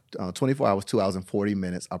 24 hours, 2 hours and 40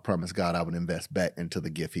 minutes, I promised God I would invest back into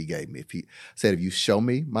the gift he gave me. If he said, if you show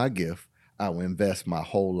me my gift, I will invest my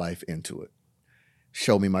whole life into it.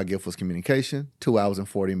 Show me my gift was communication, 2 hours and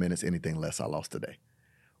 40 minutes, anything less I lost today.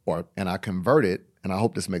 And I converted, and I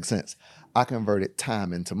hope this makes sense, I converted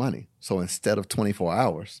time into money. So instead of 24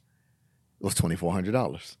 hours, it was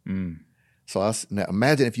 $2,400. So now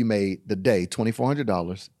imagine if you made the day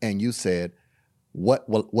 $2,400 and you said,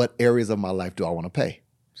 what areas of my life do I want to pay?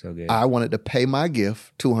 So good. I wanted to pay my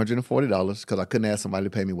gift $240 because I couldn't ask somebody to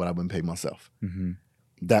pay me what I wouldn't pay myself. Mm-hmm.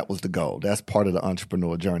 That was the goal. That's part of the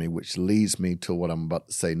entrepreneur journey, which leads me to what I'm about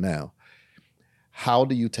to say now. How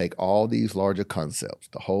do you take all these larger concepts?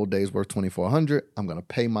 The whole day's worth $2,400. I'm going to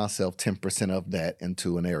pay myself 10% of that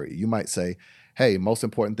into an area. You might say, hey, most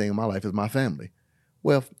important thing in my life is my family.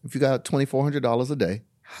 Well, if you got $2,400 a day,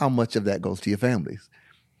 how much of that goes to your families?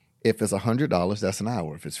 If it's $100, that's an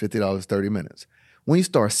hour. If it's $50, 30 minutes. When you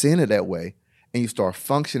start seeing it that way and you start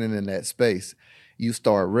functioning in that space, you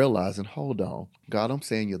start realizing, hold on, God, I'm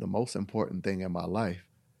saying you're the most important thing in my life,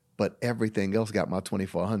 but everything else got my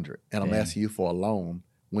 2,400, and I'm asking you for a loan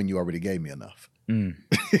when you already gave me enough.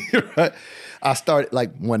 Right? I started,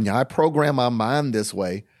 like, when I program my mind this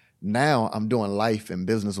way, now I'm doing life and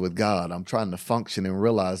business with God. I'm trying to function and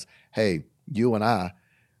realize, hey, you and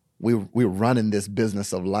we're running this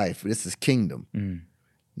business of life. This is kingdom.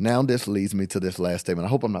 Now this leads me to this last statement. I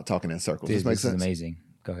hope I'm not talking in circles. Dude, Does this make this sense? is amazing.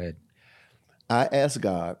 Go ahead. I asked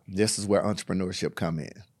God, this is where entrepreneurship come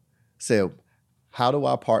in. Said, how do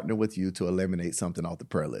I partner with you to eliminate something off the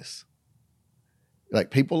prayer list?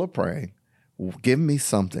 Like, people are praying, give me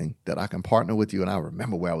something that I can partner with you, and I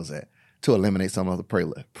remember where I was at, to eliminate some of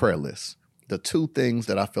the prayer list. The two things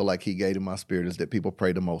that I feel like he gave to my spirit is that people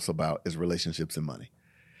pray the most about is relationships and money.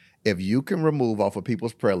 If you can remove off of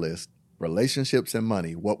people's prayer list relationships and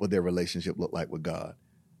money, what would their relationship look like with God?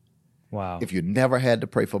 Wow. If you never had to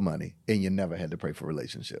pray for money and you never had to pray for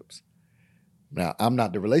relationships. Now, I'm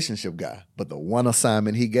not the relationship guy, but the one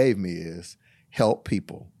assignment he gave me is help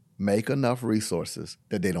people make enough resources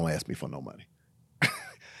that they don't ask me for no money.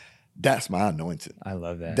 That's my anointing. I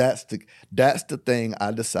love that. That's the thing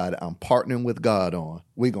I decided I'm partnering with God on.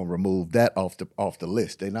 We're gonna remove that off the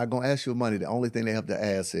list. They're not gonna ask you for money. The only thing they have to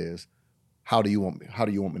ask is, how do you want me? How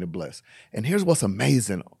do you want me to bless? And here's what's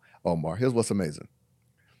amazing, Omar. Here's what's amazing.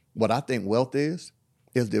 What I think wealth is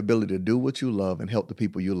the ability to do what you love and help the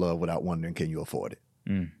people you love without wondering, can you afford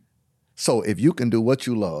it? So if you can do what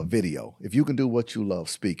you love, video, if you can do what you love,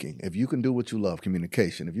 speaking, if you can do what you love,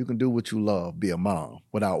 communication, if you can do what you love, be a mom,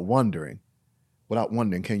 without wondering,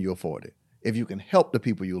 can you afford it? If you can help the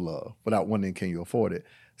people you love without wondering, can you afford it?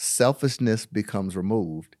 Selfishness becomes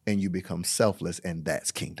removed and you become selfless, and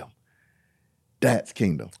that's kingdom. That's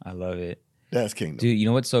kingdom. I love it. That's kingdom. Dude, you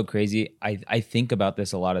know what's so crazy? I think about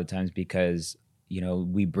this a lot of times because,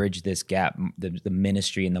 we bridge this gap, the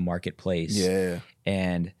ministry and the marketplace. Yeah.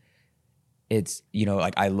 And it's,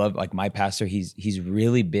 like, I love, like, my pastor, he's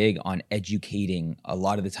really big on educating a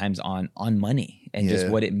lot of the times on money and just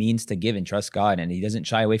what it means to give and trust God. And he doesn't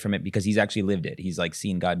shy away from it because he's actually lived it. He's, like,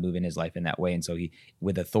 seen God move in his life in that way. And so he,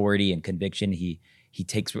 with authority and conviction, he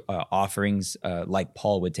takes offerings like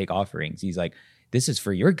Paul would take offerings. He's like, this is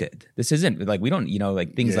for your good. This isn't, like, we don't,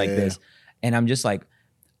 like, things like this. And I'm just like,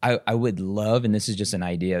 I would love, and this is just an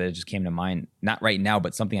idea that just came to mind, not right now,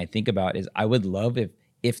 but something I think about is I would love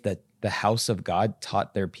if the house of God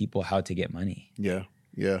taught their people how to get money. Yeah.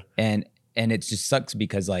 Yeah. And it just sucks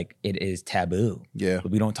because, like, it is taboo. Yeah.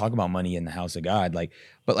 We don't talk about money in the house of God. Like,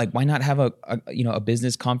 but, like, why not have a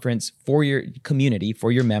business conference for your community,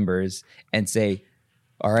 for your members, and say,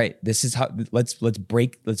 all right, this is how, let's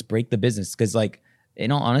break the business. Cause, like,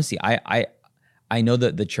 in all honesty, I know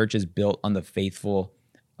that the church is built on the faithful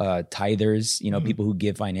tithers, people who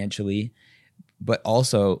give financially, but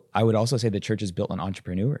also I would also say the church is built on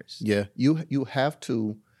entrepreneurs. Yeah. You have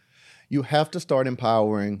to start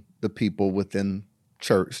empowering the people within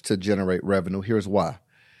church to generate revenue. Here's why.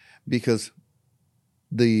 Because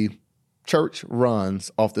the church runs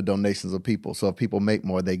off the donations of people. So if people make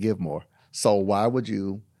more, they give more. So why would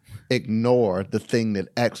you ignore the thing that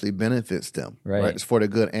actually benefits them? Right? It's for the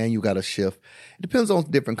good, and you got to shift. It depends on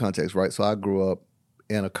different contexts, right? So I grew up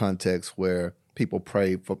in a context where people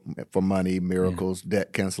pray for money, miracles,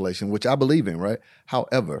 debt cancellation, which I believe in, right?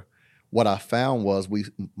 However, what I found was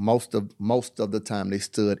most of the time they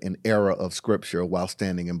stood in error of scripture while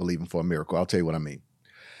standing and believing for a miracle. I'll tell you what I mean.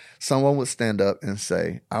 Someone would stand up and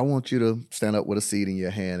say, I want you to stand up with a seed in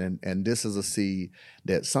your hand, and this is a seed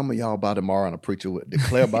that some of y'all by tomorrow and a preacher would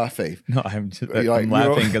declare by faith. No, I'm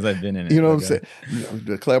laughing because I've been in it. You know what I'm saying?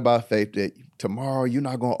 Declare by faith that tomorrow you're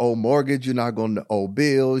not going to owe mortgage, you're not going to owe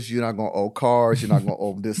bills, you're not going to owe cars, you're not going to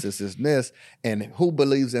owe this. And who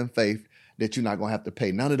believes in faith that you're not going to have to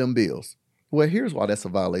pay none of them bills? Well, here's why that's a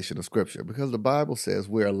violation of scripture, because the Bible says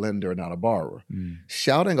we're a lender, not a borrower.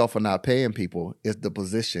 Shouting off for not paying people is the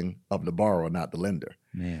position of the borrower, not the lender.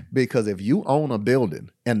 Man. Because if you own a building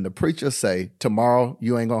and the preacher say, tomorrow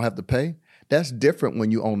you ain't going to have to pay, that's different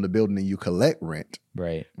when you own the building and you collect rent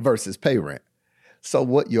versus pay rent. So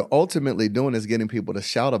what you're ultimately doing is getting people to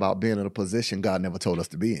shout about being in a position God never told us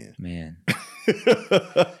to be in. Man.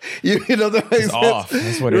 you know that makes it's sense? Off.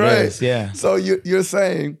 That's what it is. Yeah. So you're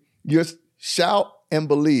saying shout and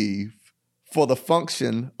believe for the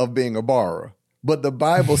function of being a borrower. But the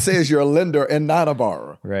Bible says you're a lender and not a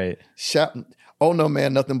borrower. Right. Shout, oh no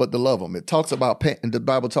man, nothing but to love them. It talks about the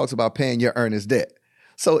Bible talks about paying your earnest debt.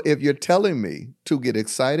 So if you're telling me to get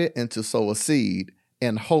excited and to sow a seed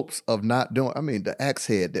in hopes of not doing, the axe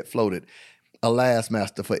head that floated, alas,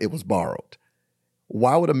 master, for it was borrowed.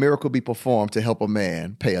 Why would a miracle be performed to help a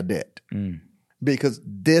man pay a debt? because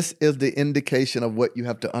this is the indication of what you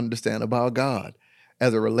have to understand about God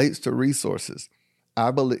as it relates to resources.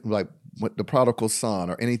 I believe, like with the prodigal son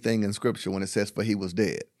or anything in scripture when it says, for he was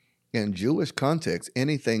dead. In Jewish context,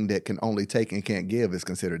 anything that can only take and can't give is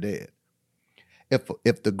considered dead.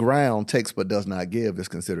 If the ground takes but does not give, is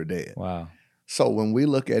considered dead. Wow. So when we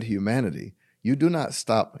look at humanity, you do not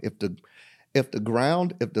stop. If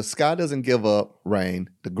the sky doesn't give up rain,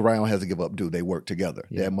 the ground has to give up dew. They work together.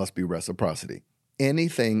 Yeah. There must be reciprocity.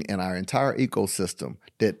 Anything in our entire ecosystem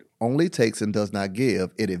that only takes and does not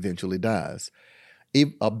give, it eventually dies.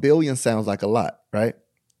 A billion sounds like a lot, right?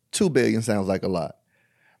 2 billion sounds like a lot.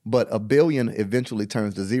 But a billion eventually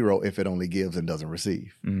turns to zero if it only gives and doesn't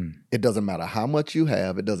receive. It doesn't matter how much you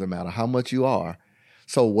have. It doesn't matter how much you are.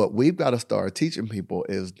 So what we've got to start teaching people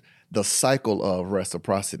is the cycle of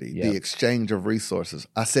reciprocity, the exchange of resources.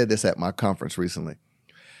 I said this at my conference recently.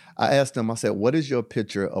 I asked them, I said, what is your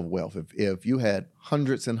picture of wealth? If you had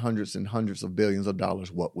hundreds and hundreds and hundreds of billions of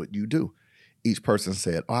dollars, what would you do? Each person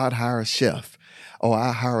said, oh, I'd hire a chef. Oh,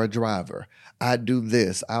 I'd hire a driver. I'd do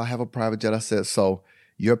this. I'll have a private jet. I said, so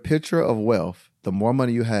your picture of wealth, the more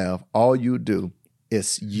money you have, all you do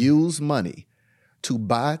is use money to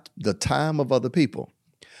buy the time of other people.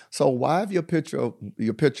 So why if your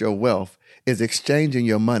picture of wealth is exchanging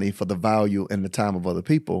your money for the value and the time of other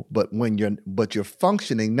people, but you're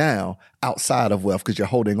functioning now outside of wealth because you're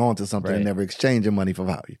holding on to something and never exchanging money for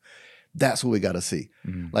value. That's what we got to see.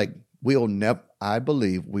 Like I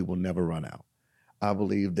believe we will never run out. I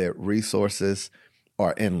believe that resources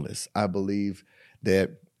are endless. I believe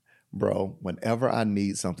that, bro, whenever I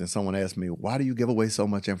need something, someone asks me, why do you give away so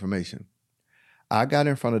much information? I got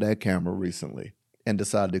in front of that camera recently and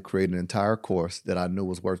decided to create an entire course that I knew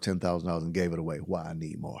was worth $10,000 and gave it away. Why? I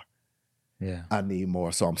need more. Yeah. I need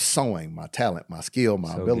more. So I'm sowing my talent, my skill,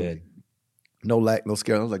 my ability. Good. No lack, no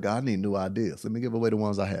scare. I was like, God, I need new ideas. Let me give away the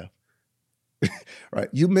ones I have. Right.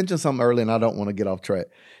 You mentioned something earlier, and I don't want to get off track.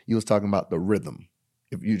 You was talking about the rhythm.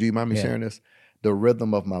 Do you mind me sharing this? The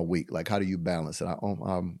rhythm of my week. Like, how do you balance it?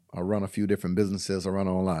 I run a few different businesses. I run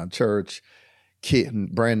an online church,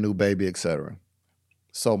 kid, brand new baby, etc.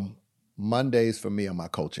 So Mondays for me are my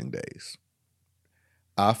coaching days.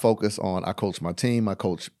 I coach my team. I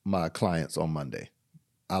coach my clients on Monday.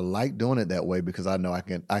 I like doing it that way because I know I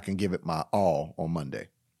can give it my all on Monday.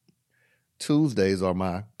 Tuesdays are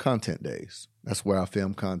my content days. That's where I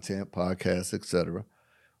film content, podcasts, etc.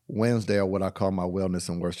 Wednesday are what I call my wellness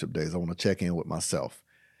and worship days. I want to check in with myself.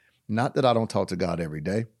 Not that I don't talk to God every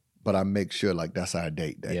day, but I make sure like that's our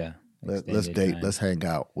date day. Yeah. Let's date. Let's hang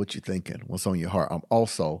out. What you thinking? What's on your heart? I'm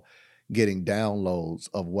also getting downloads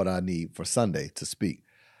of what I need for Sunday to speak.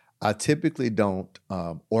 I typically don't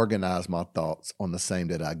organize my thoughts on the same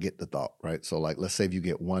day that I get the thought, right? So like, let's say if you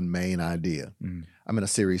get one main idea. I'm in a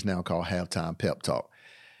series now called Halftime Pep Talk.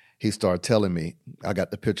 He started telling me, I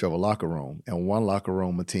got the picture of a locker room. And one locker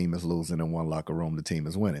room, the team is losing, and one locker room, the team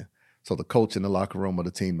is winning. So the coach in the locker room of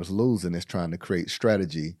the team is losing is trying to create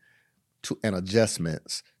strategy and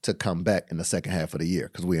adjustments to come back in the second half of the year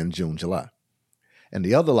because we're in June, July. And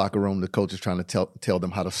the other locker room, the coach is trying to tell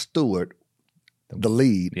them how to steward the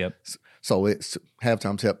lead. Yep. So it's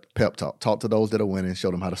halftime pep talk. Talk to those that are winning,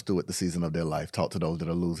 show them how to steward the season of their life. Talk to those that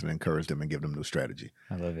are losing, encourage them, and give them new strategy.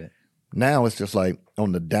 I love it. Now it's just like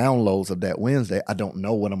on the downloads of that Wednesday, I don't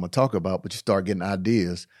know what I'm going to talk about, but you start getting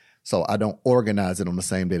ideas. So I don't organize it on the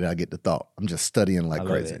same day that I get the thought. I'm just studying like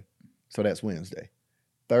crazy. So that's Wednesday.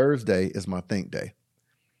 Thursday is my think day.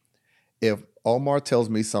 If Omar tells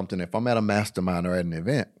me something, if I'm at a mastermind or at an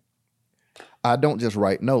event, I don't just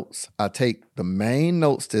write notes. I take the main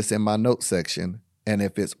notes that's in my note section, and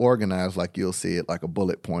if it's organized, like you'll see it like a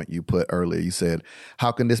bullet point you put earlier, you said,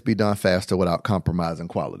 how can this be done faster without compromising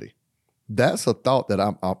quality? That's a thought that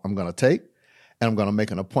I'm going to take, and I'm going to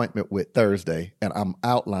make an appointment with Thursday, and I'm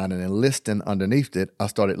outlining and listing underneath it. I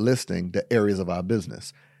started listing the areas of our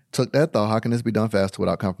business. Took that thought, how can this be done faster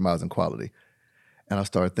without compromising quality? And I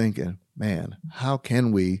started thinking, man, how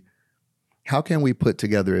can we put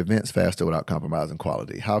together events faster without compromising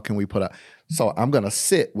quality? How can we put out? So I'm going to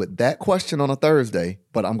sit with that question on a Thursday,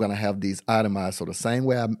 but I'm going to have these itemized. So the same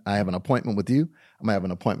way I have an appointment with you, I'm going to have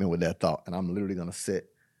an appointment with that thought. And I'm literally going to sit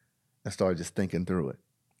and start just thinking through it.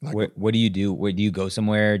 Like, what do you do? Where do you go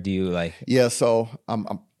somewhere? Do you like? Yeah, so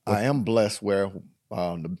I am blessed where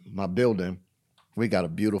my building, we got a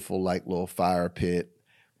beautiful like little fire pit.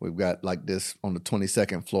 We've got like this on the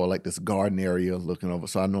 22nd floor, like this garden area looking over.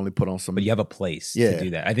 So I normally put on some. But you have a place to do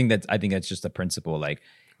that. I think that's just a principle. Like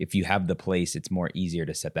if you have the place, it's more easier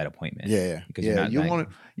to set that appointment. Yeah, because you want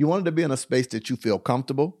it to be in a space that you feel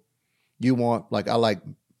comfortable. You want I like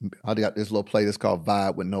I got this little playlist called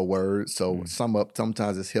Vibe with no words. So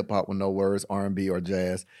sometimes it's hip hop with no words, R&B or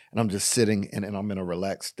jazz, and I'm just sitting and I'm in a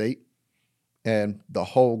relaxed state. And the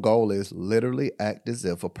whole goal is literally act as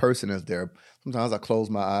if a person is there. Sometimes I close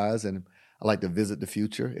my eyes and I like to visit the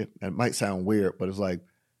future. It might sound weird, but it's like,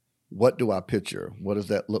 what do I picture? What does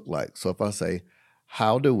that look like? So if I say,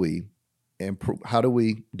 how do we improve? How do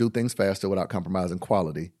we do things faster without compromising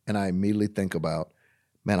quality? And I immediately think about,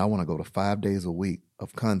 man, I want to go to 5 days a week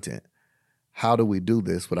of content. How do we do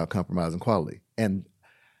this without compromising quality? And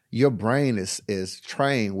your brain is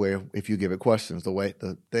trained where if you give it questions,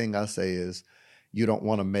 the thing I say is you don't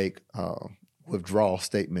want to make withdrawal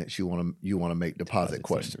statements. You want to make deposit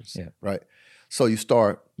questions, right? So you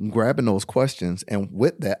start grabbing those questions, and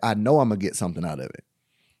with that, I know I'm gonna get something out of it.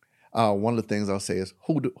 One of the things I'll say is,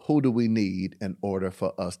 who do we need in order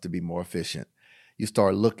for us to be more efficient? You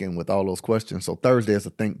start looking with all those questions. So Thursday is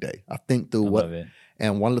a think day. I think through what,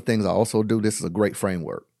 and one of the things I also do, this is a great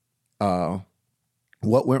framework.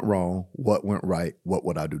 What went wrong? What went right? What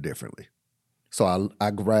would I do differently? So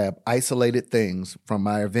I grab isolated things from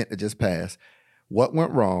my event that just passed. What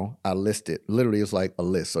went wrong? I list it. Literally, it's like a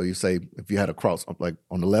list. So you say, if you had a cross, like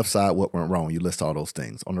on the left side, what went wrong? You list all those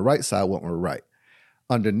things. On the right side, what went right?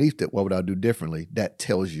 Underneath it, what would I do differently? That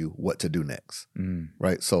tells you what to do next,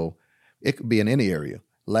 right? So it could be in any area.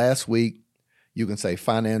 Last week, you can say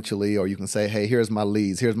financially, or you can say, hey, here's my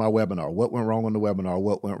leads, here's my webinar. What went wrong on the webinar?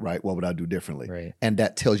 What went right? What would I do differently? Right. And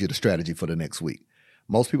that tells you the strategy for the next week.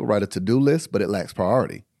 Most people write a to-do list, but it lacks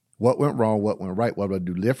priority. What went wrong? What went right? What would I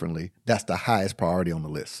do differently? That's the highest priority on the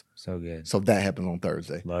list. So good. So that happens on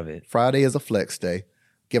Thursday. Love it. Friday is a flex day.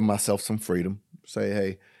 Give myself some freedom. Say,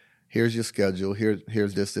 hey, here's your schedule.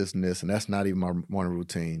 Here's this, and this. And that's not even my morning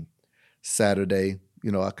routine. Saturday,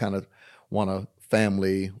 I kind of want to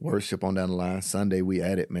family worship on down the line. Sunday, we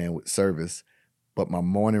add it, man, with service. But my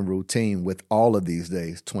morning routine with all of these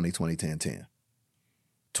days, 20, 20, 10, 10.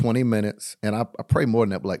 20 minutes. And I pray more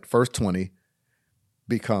than that, but like the first 20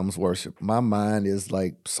 becomes worship. My mind is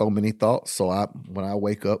like so many thoughts. So when I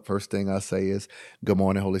wake up, first thing I say is, good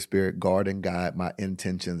morning, Holy Spirit, guard and guide my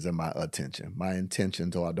intentions and my attention. My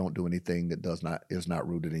intentions, so I don't do anything that is not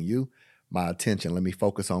rooted in you. My attention, let me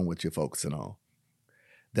focus on what you're focusing on.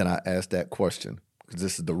 Then I ask that question, because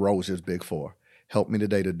this is the Rosier's Big Four. Help me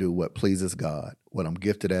today to do what pleases God, what I'm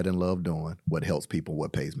gifted at and love doing, what helps people,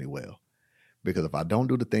 what pays me well. Because if I don't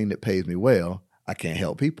do the thing that pays me well, I can't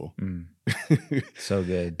help people. So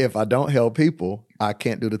good. If I don't help people, I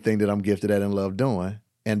can't do the thing that I'm gifted at and love doing.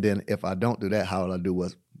 And then if I don't do that, how will I do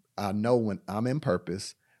what I know? When I'm in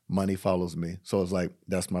purpose, money follows me. So it's like,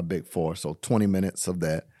 that's my big four. So 20 minutes of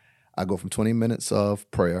that. I go from 20 minutes of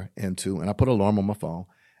prayer and I put an alarm on my phone.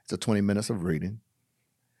 It's 20 minutes of reading.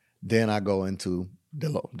 Then I go into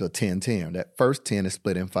the 10-10. That first 10 is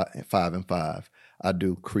split in 5 and 5. I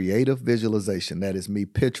do creative visualization. That is me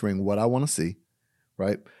picturing what I want to see,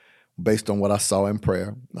 right? Based on what I saw in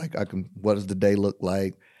prayer. Like what does the day look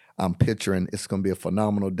like? I'm picturing it's going to be a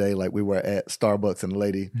phenomenal day. Like we were at Starbucks and the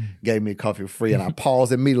lady gave me coffee for free, and I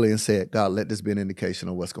paused immediately and said, God, let this be an indication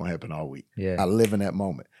of what's going to happen all week. Yeah. I live in that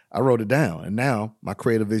moment. I wrote it down, and now my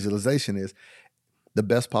creative visualization is the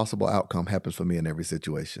best possible outcome happens for me in every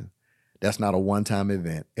situation. That's not a one-time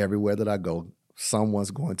event. Everywhere that I go,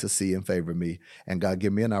 someone's going to see and favor me, and God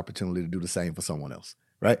give me an opportunity to do the same for someone else.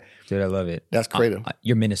 Right? Dude, I love it. That's creative.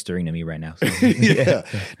 You're ministering to me right now. So. Yeah.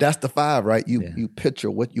 That's the 5, right? You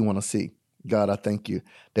picture what you want to see. God, I thank you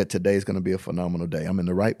that today is going to be a phenomenal day. I'm in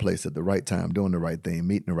the right place at the right time, doing the right thing,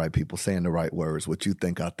 meeting the right people, saying the right words, what you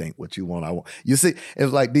think, I think, what you want, I want. You see,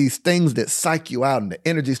 it's like these things that psych you out and the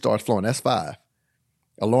energy starts flowing. That's 5.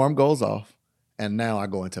 Alarm goes off, and now I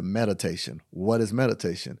go into meditation. What is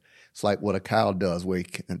meditation? It's like what a cow does, where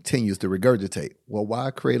it continues to regurgitate. Well, why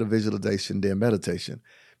create a visualization, then meditation?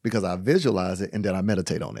 Because I visualize it and then I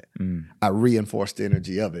meditate on it. I reinforce the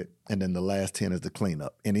energy of it. And then the last 10 is the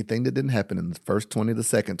cleanup. Anything that didn't happen in the first 20, the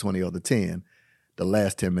second 20, or the 10, the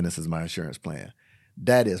last 10 minutes is my insurance plan.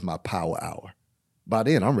 That is my power hour. By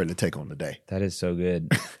then, I'm ready to take on the day. That is so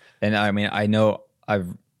good. And I mean, I know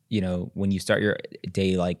when you start your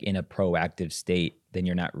day like in a proactive state, then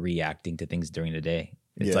you're not reacting to things during the day.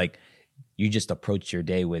 It's like you just approach your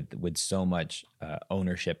day with so much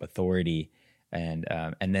ownership, authority, and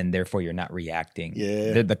then therefore you're not reacting.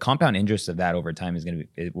 Yeah. The compound interest of that over time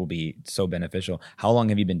it will be so beneficial. How long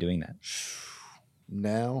have you been doing that?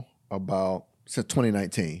 Now since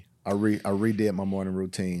 2019. I redid my morning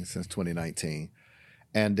routine since 2019,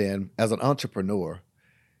 and then as an entrepreneur,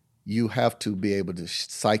 you have to be able to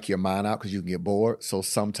psych your mind out because you can get bored. So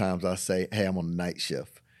sometimes I say, hey, I'm on a night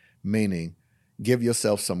shift, meaning give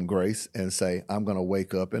yourself some grace and say, I'm going to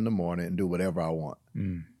wake up in the morning and do whatever I want.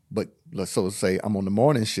 But let's say I'm on the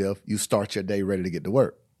morning shift, you start your day ready to get to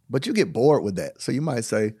work. But you get bored with that. So you might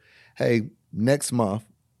say, hey, next month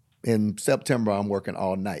in September, I'm working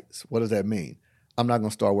all nights. What does that mean? I'm not going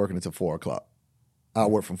to start working until 4 o'clock. I'll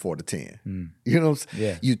work from 4 to 10. You know,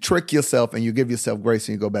 you trick yourself and you give yourself grace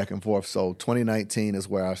and you go back and forth. So 2019 is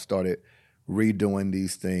where I started redoing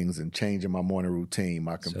these things and changing my morning routine,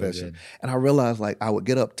 my confession. And I realized like I would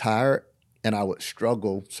get up tired and I would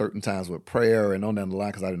struggle certain times with prayer and on down the line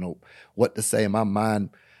because I didn't know what to say. And my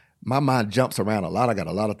mind jumps around a lot. I got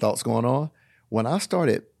a lot of thoughts going on. When I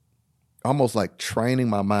started almost like training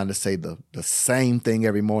my mind to say the same thing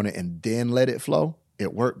every morning and then let it flow,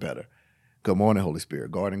 it worked better. Good morning, Holy Spirit.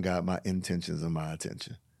 Guard and guide my intentions and my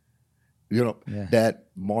attention. You know, that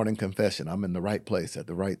morning confession, I'm in the right place at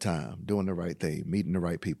the right time, doing the right thing, meeting the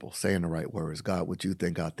right people, saying the right words. God, what you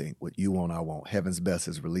think, I think. What you want, I want. Heaven's best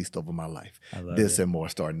is released over my life. This and more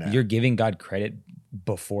starting now. You're giving God credit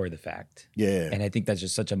before the fact. Yeah. And I think that's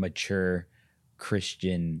just such a mature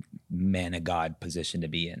Christian man of God position to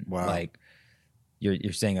be in. Wow. Like,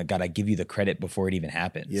 You're saying, like, God, I give you the credit before it even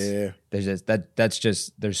happens. Yeah.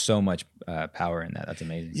 There's so much power in that. That's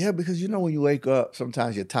amazing. Yeah, because you know when you wake up,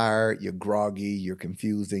 sometimes you're tired, you're groggy, you're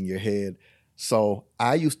confused in your head. So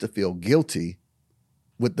I used to feel guilty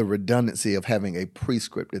with the redundancy of having a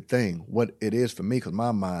prescripted thing. What it is for me, because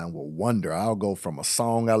my mind will wander. I'll go from a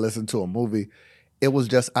song I listen to, a movie. It was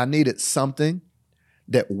just, I needed something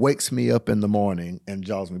that wakes me up in the morning and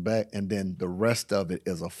jaws me back. And then the rest of it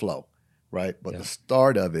is a flow. Right. But the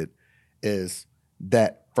start of it is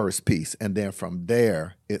that first piece. And then from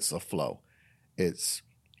there, it's a flow.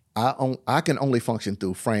 I can only function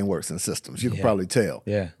through frameworks and systems. You can probably tell.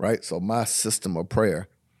 Yeah. Right. So my system of prayer,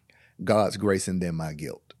 God's grace and then my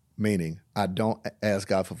guilt. Meaning I don't ask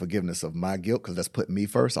God for forgiveness of my guilt because that's putting me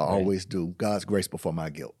first. I always do God's grace before my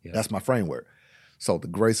guilt. Yeah. That's my framework. So the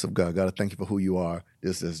grace of God, I thank you for who you are.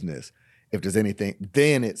 This, and this. If there's anything,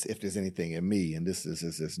 then it's if there's anything in me and this.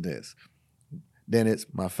 Then it's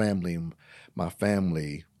my family.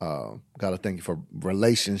 God, I thank you for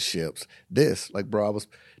relationships. Like, bro, I was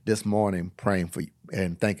this morning praying for you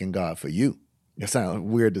and thanking God for you. It sounds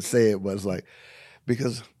weird to say it, but it's like,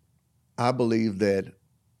 because I believe that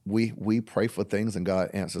we pray for things and God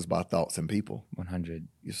answers by thoughts and people. 100.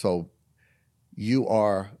 So you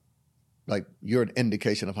are like, you're an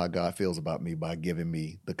indication of how God feels about me by giving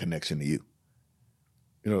me the connection to you.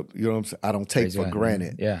 You know what I'm saying? I don't take for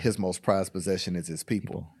granted his most prized possession is his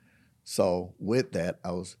people. So with that,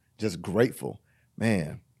 I was just grateful.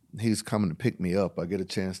 Man, he's coming to pick me up. I get a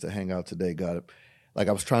chance to hang out today. God, like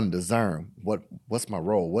I was trying to discern what's my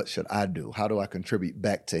role? What should I do? How do I contribute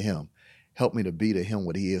back to him? Help me to be to him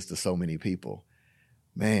what he is to so many people.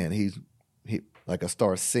 Man, he like I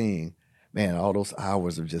start seeing, man, all those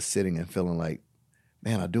hours of just sitting and feeling like,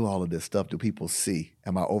 man, I do all of this stuff. Do people see?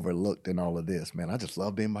 Am I overlooked in all of this? Man, I just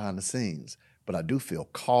love being behind the scenes. But I do feel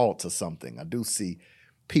called to something. I do see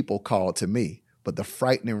people called to me. But the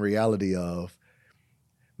frightening reality of,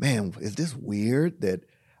 man, is this weird that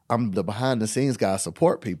I'm the behind the scenes guy, I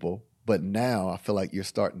support people, but now I feel like you're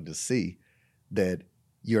starting to see that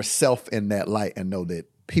yourself in that light and know that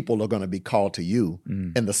people are going to be called to you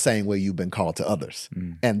in the same way you've been called to others.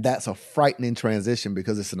 And that's a frightening transition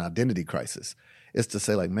because it's an identity crisis. It's to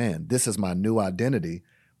say like, man, this is my new identity,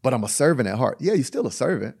 but I'm a servant at heart. Yeah, you're still a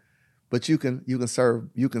servant, but you can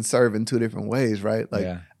serve in two different ways, right? Like,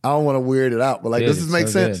 I don't want to weird it out, but like, does this make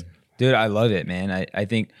sense? Good. Dude, I love it, man. I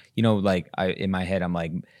think, like in my head, I'm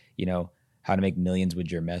like, how to make millions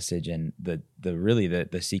with your message. And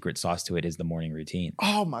the secret sauce to it is the morning routine.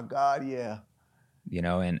 Oh my God. Yeah.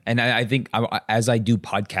 And I think as I do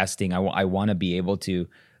podcasting, I want to be able to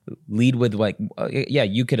lead with like,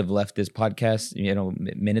 you could have left this podcast,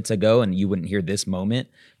 minutes ago and you wouldn't hear this moment.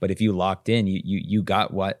 But if you locked in, you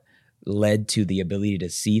got what led to the ability to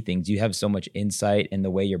see things. You have so much insight in the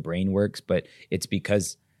way your brain works, but it's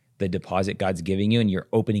because the deposit God's giving you and you're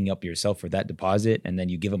opening up yourself for that deposit. And then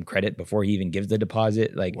you give him credit before he even gives the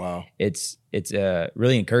deposit. Like, wow, it's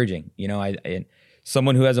really encouraging.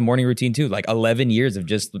 Someone who has a morning routine too, like 11 years of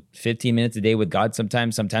just 15 minutes a day with God.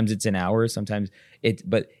 Sometimes it's an hour,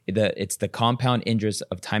 but it's the compound interest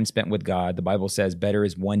of time spent with God. The Bible says better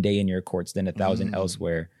is one day in your courts than 1,000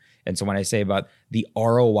 elsewhere. And so when I say about the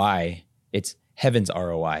ROI, it's heaven's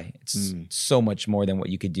ROI. It's so much more than what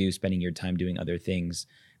you could do spending your time doing other things.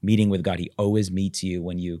 Meeting with God, he always meets you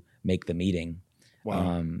when you make the meeting.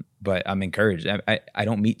 Wow. But I'm encouraged. I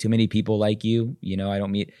don't meet too many people like you. I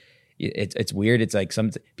don't meet. It's weird. It's like some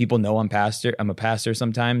people know I'm a pastor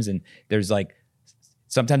sometimes, and there's like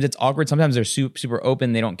sometimes it's awkward. Sometimes they're super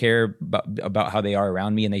open. They don't care about how they are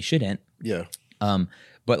around me, and they shouldn't. Yeah.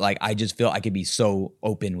 But like, I just feel I could be so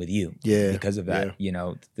open with you. Yeah. Because of that,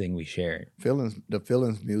 thing we share. The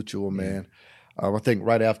feelings mutual, man. I think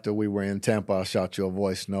right after we were in Tampa, I shot you a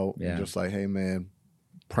voice note. Yeah. Just like, hey, man,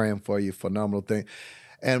 praying for you, phenomenal thing.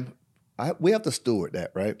 And we have to steward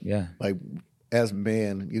that, right? Yeah. Like, as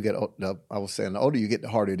men, you get, I was saying, the older you get, the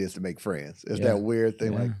harder it is to make friends. It's that weird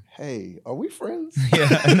thing like, hey, are we friends?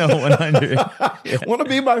 Yeah, no, 100. Want to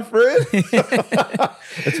be my friend?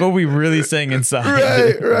 It's what we really saying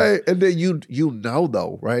inside. Right. And then you know,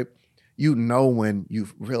 though, right? You know when you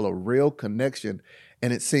feel a real connection,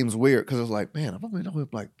 and it seems weird because it's like, man, I've only known him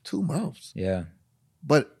like 2 months. Yeah.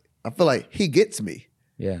 But I feel like he gets me.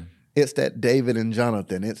 Yeah. It's that David and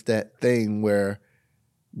Jonathan. It's that thing where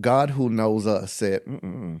God, who knows us, said,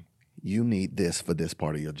 you need this for this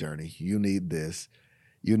part of your journey. You need this.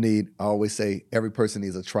 You need, I always say, every person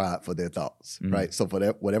needs a tribe for their thoughts, right? So for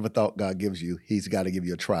that, whatever thought God gives you, he's got to give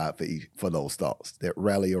you a tribe for those thoughts that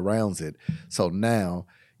rally around it. So now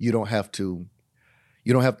you don't have to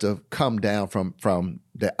come down from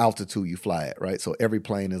the altitude you fly at, right? So every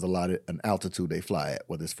plane is allotted an altitude they fly at,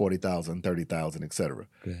 whether it's 40,000, 30,000, et cetera.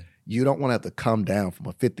 Good. You don't want to have to come down from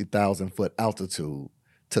a 50,000 foot altitude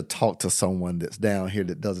to talk to someone that's down here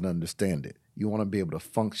that doesn't understand it. You want to be able to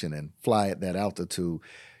function and fly at that altitude.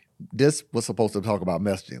 This was supposed to talk about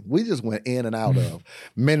messaging. We just went in and out of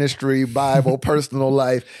ministry, Bible, personal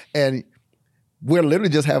life, and we're literally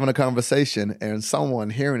just having a conversation, and someone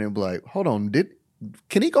hearing it be like, hold on,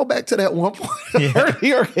 can he go back to that one point?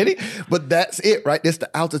 Or can he? But that's it, right? That's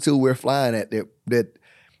the altitude we're flying at. That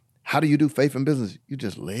how do you do faith and business? You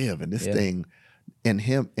just live in this thing. In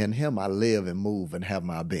him, I live and move and have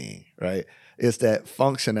my being, right? It's that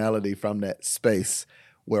functionality from that space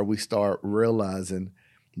where we start realizing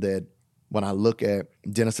that when I look at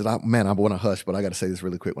Genesis, I want to hush, but I got to say this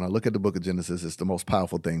really quick. When I look at the book of Genesis, it's the most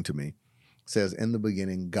powerful thing to me. It says, in the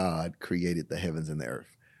beginning, God created the heavens and the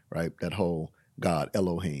earth, right? That whole God,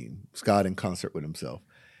 Elohim. It's God in concert with himself.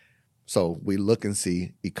 So we look and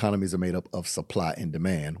see economies are made up of supply and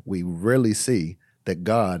demand. We rarely see that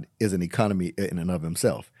God is an economy in and of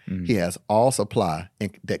himself. He has all supply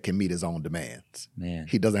that can meet his own demands. Man.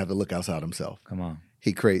 He doesn't have to look outside himself. Come on.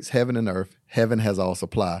 He creates heaven and earth. Heaven has all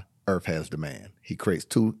supply. Earth has demand. He creates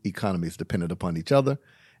 2 economies dependent upon each other.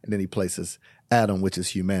 And then he places Adam, which is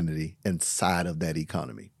humanity, inside of that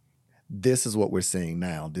economy. This is what we're seeing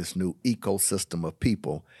now, this new ecosystem of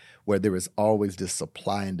people where there is always this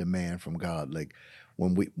supply and demand from God. Like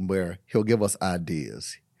where he'll give us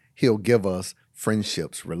ideas. He'll give us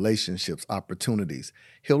friendships, relationships, opportunities.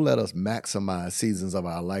 He'll let us maximize seasons of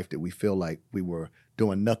our life that we feel like we were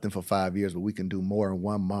doing nothing for 5 years, but we can do more in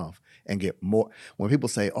 1 month and get more. When people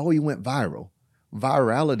say, oh, you went viral,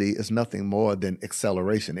 virality is nothing more than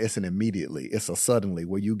acceleration. It's an immediately, it's a suddenly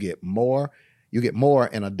where you get more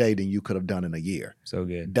in a day than you could have done in a year. So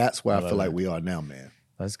good. That's where I feel like we are now, man.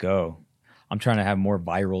 Let's go. I'm trying to have more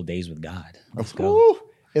viral days with God. Let's go. Ooh,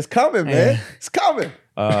 it's coming, man. It's coming.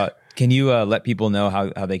 Can you let people know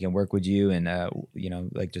how they can work with you and,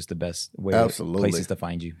 like just the best places to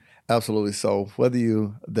find you? Absolutely. So whether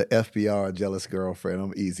you the FBI or jealous girlfriend,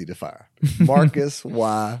 I'm easy to find. Marcus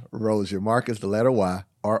Y. Rosier. Marcus, the letter Y,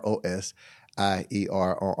 Rosier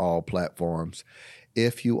on all platforms.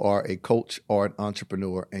 If you are a coach or an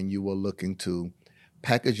entrepreneur and you are looking to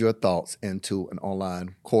package your thoughts into an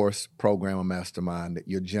online course, program, or mastermind that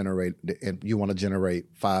you want to generate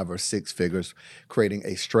 5 or 6 figures, creating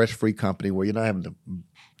a stress-free company where you're not having to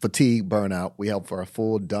fatigue, burnout. We help for a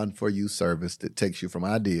full done-for-you service that takes you from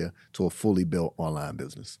idea to a fully built online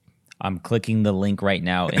business. I'm clicking the link right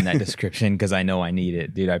now in that description because I know I need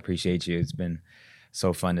it. Dude, I appreciate you. It's been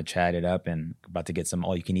so fun to chat it up and about to get some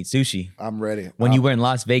all-you-can-eat sushi. I'm ready. When you were in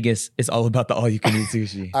Las Vegas, it's all about the all-you-can-eat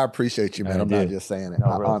sushi. I appreciate you, man. I'm not just saying it. I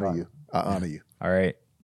honor you. All right.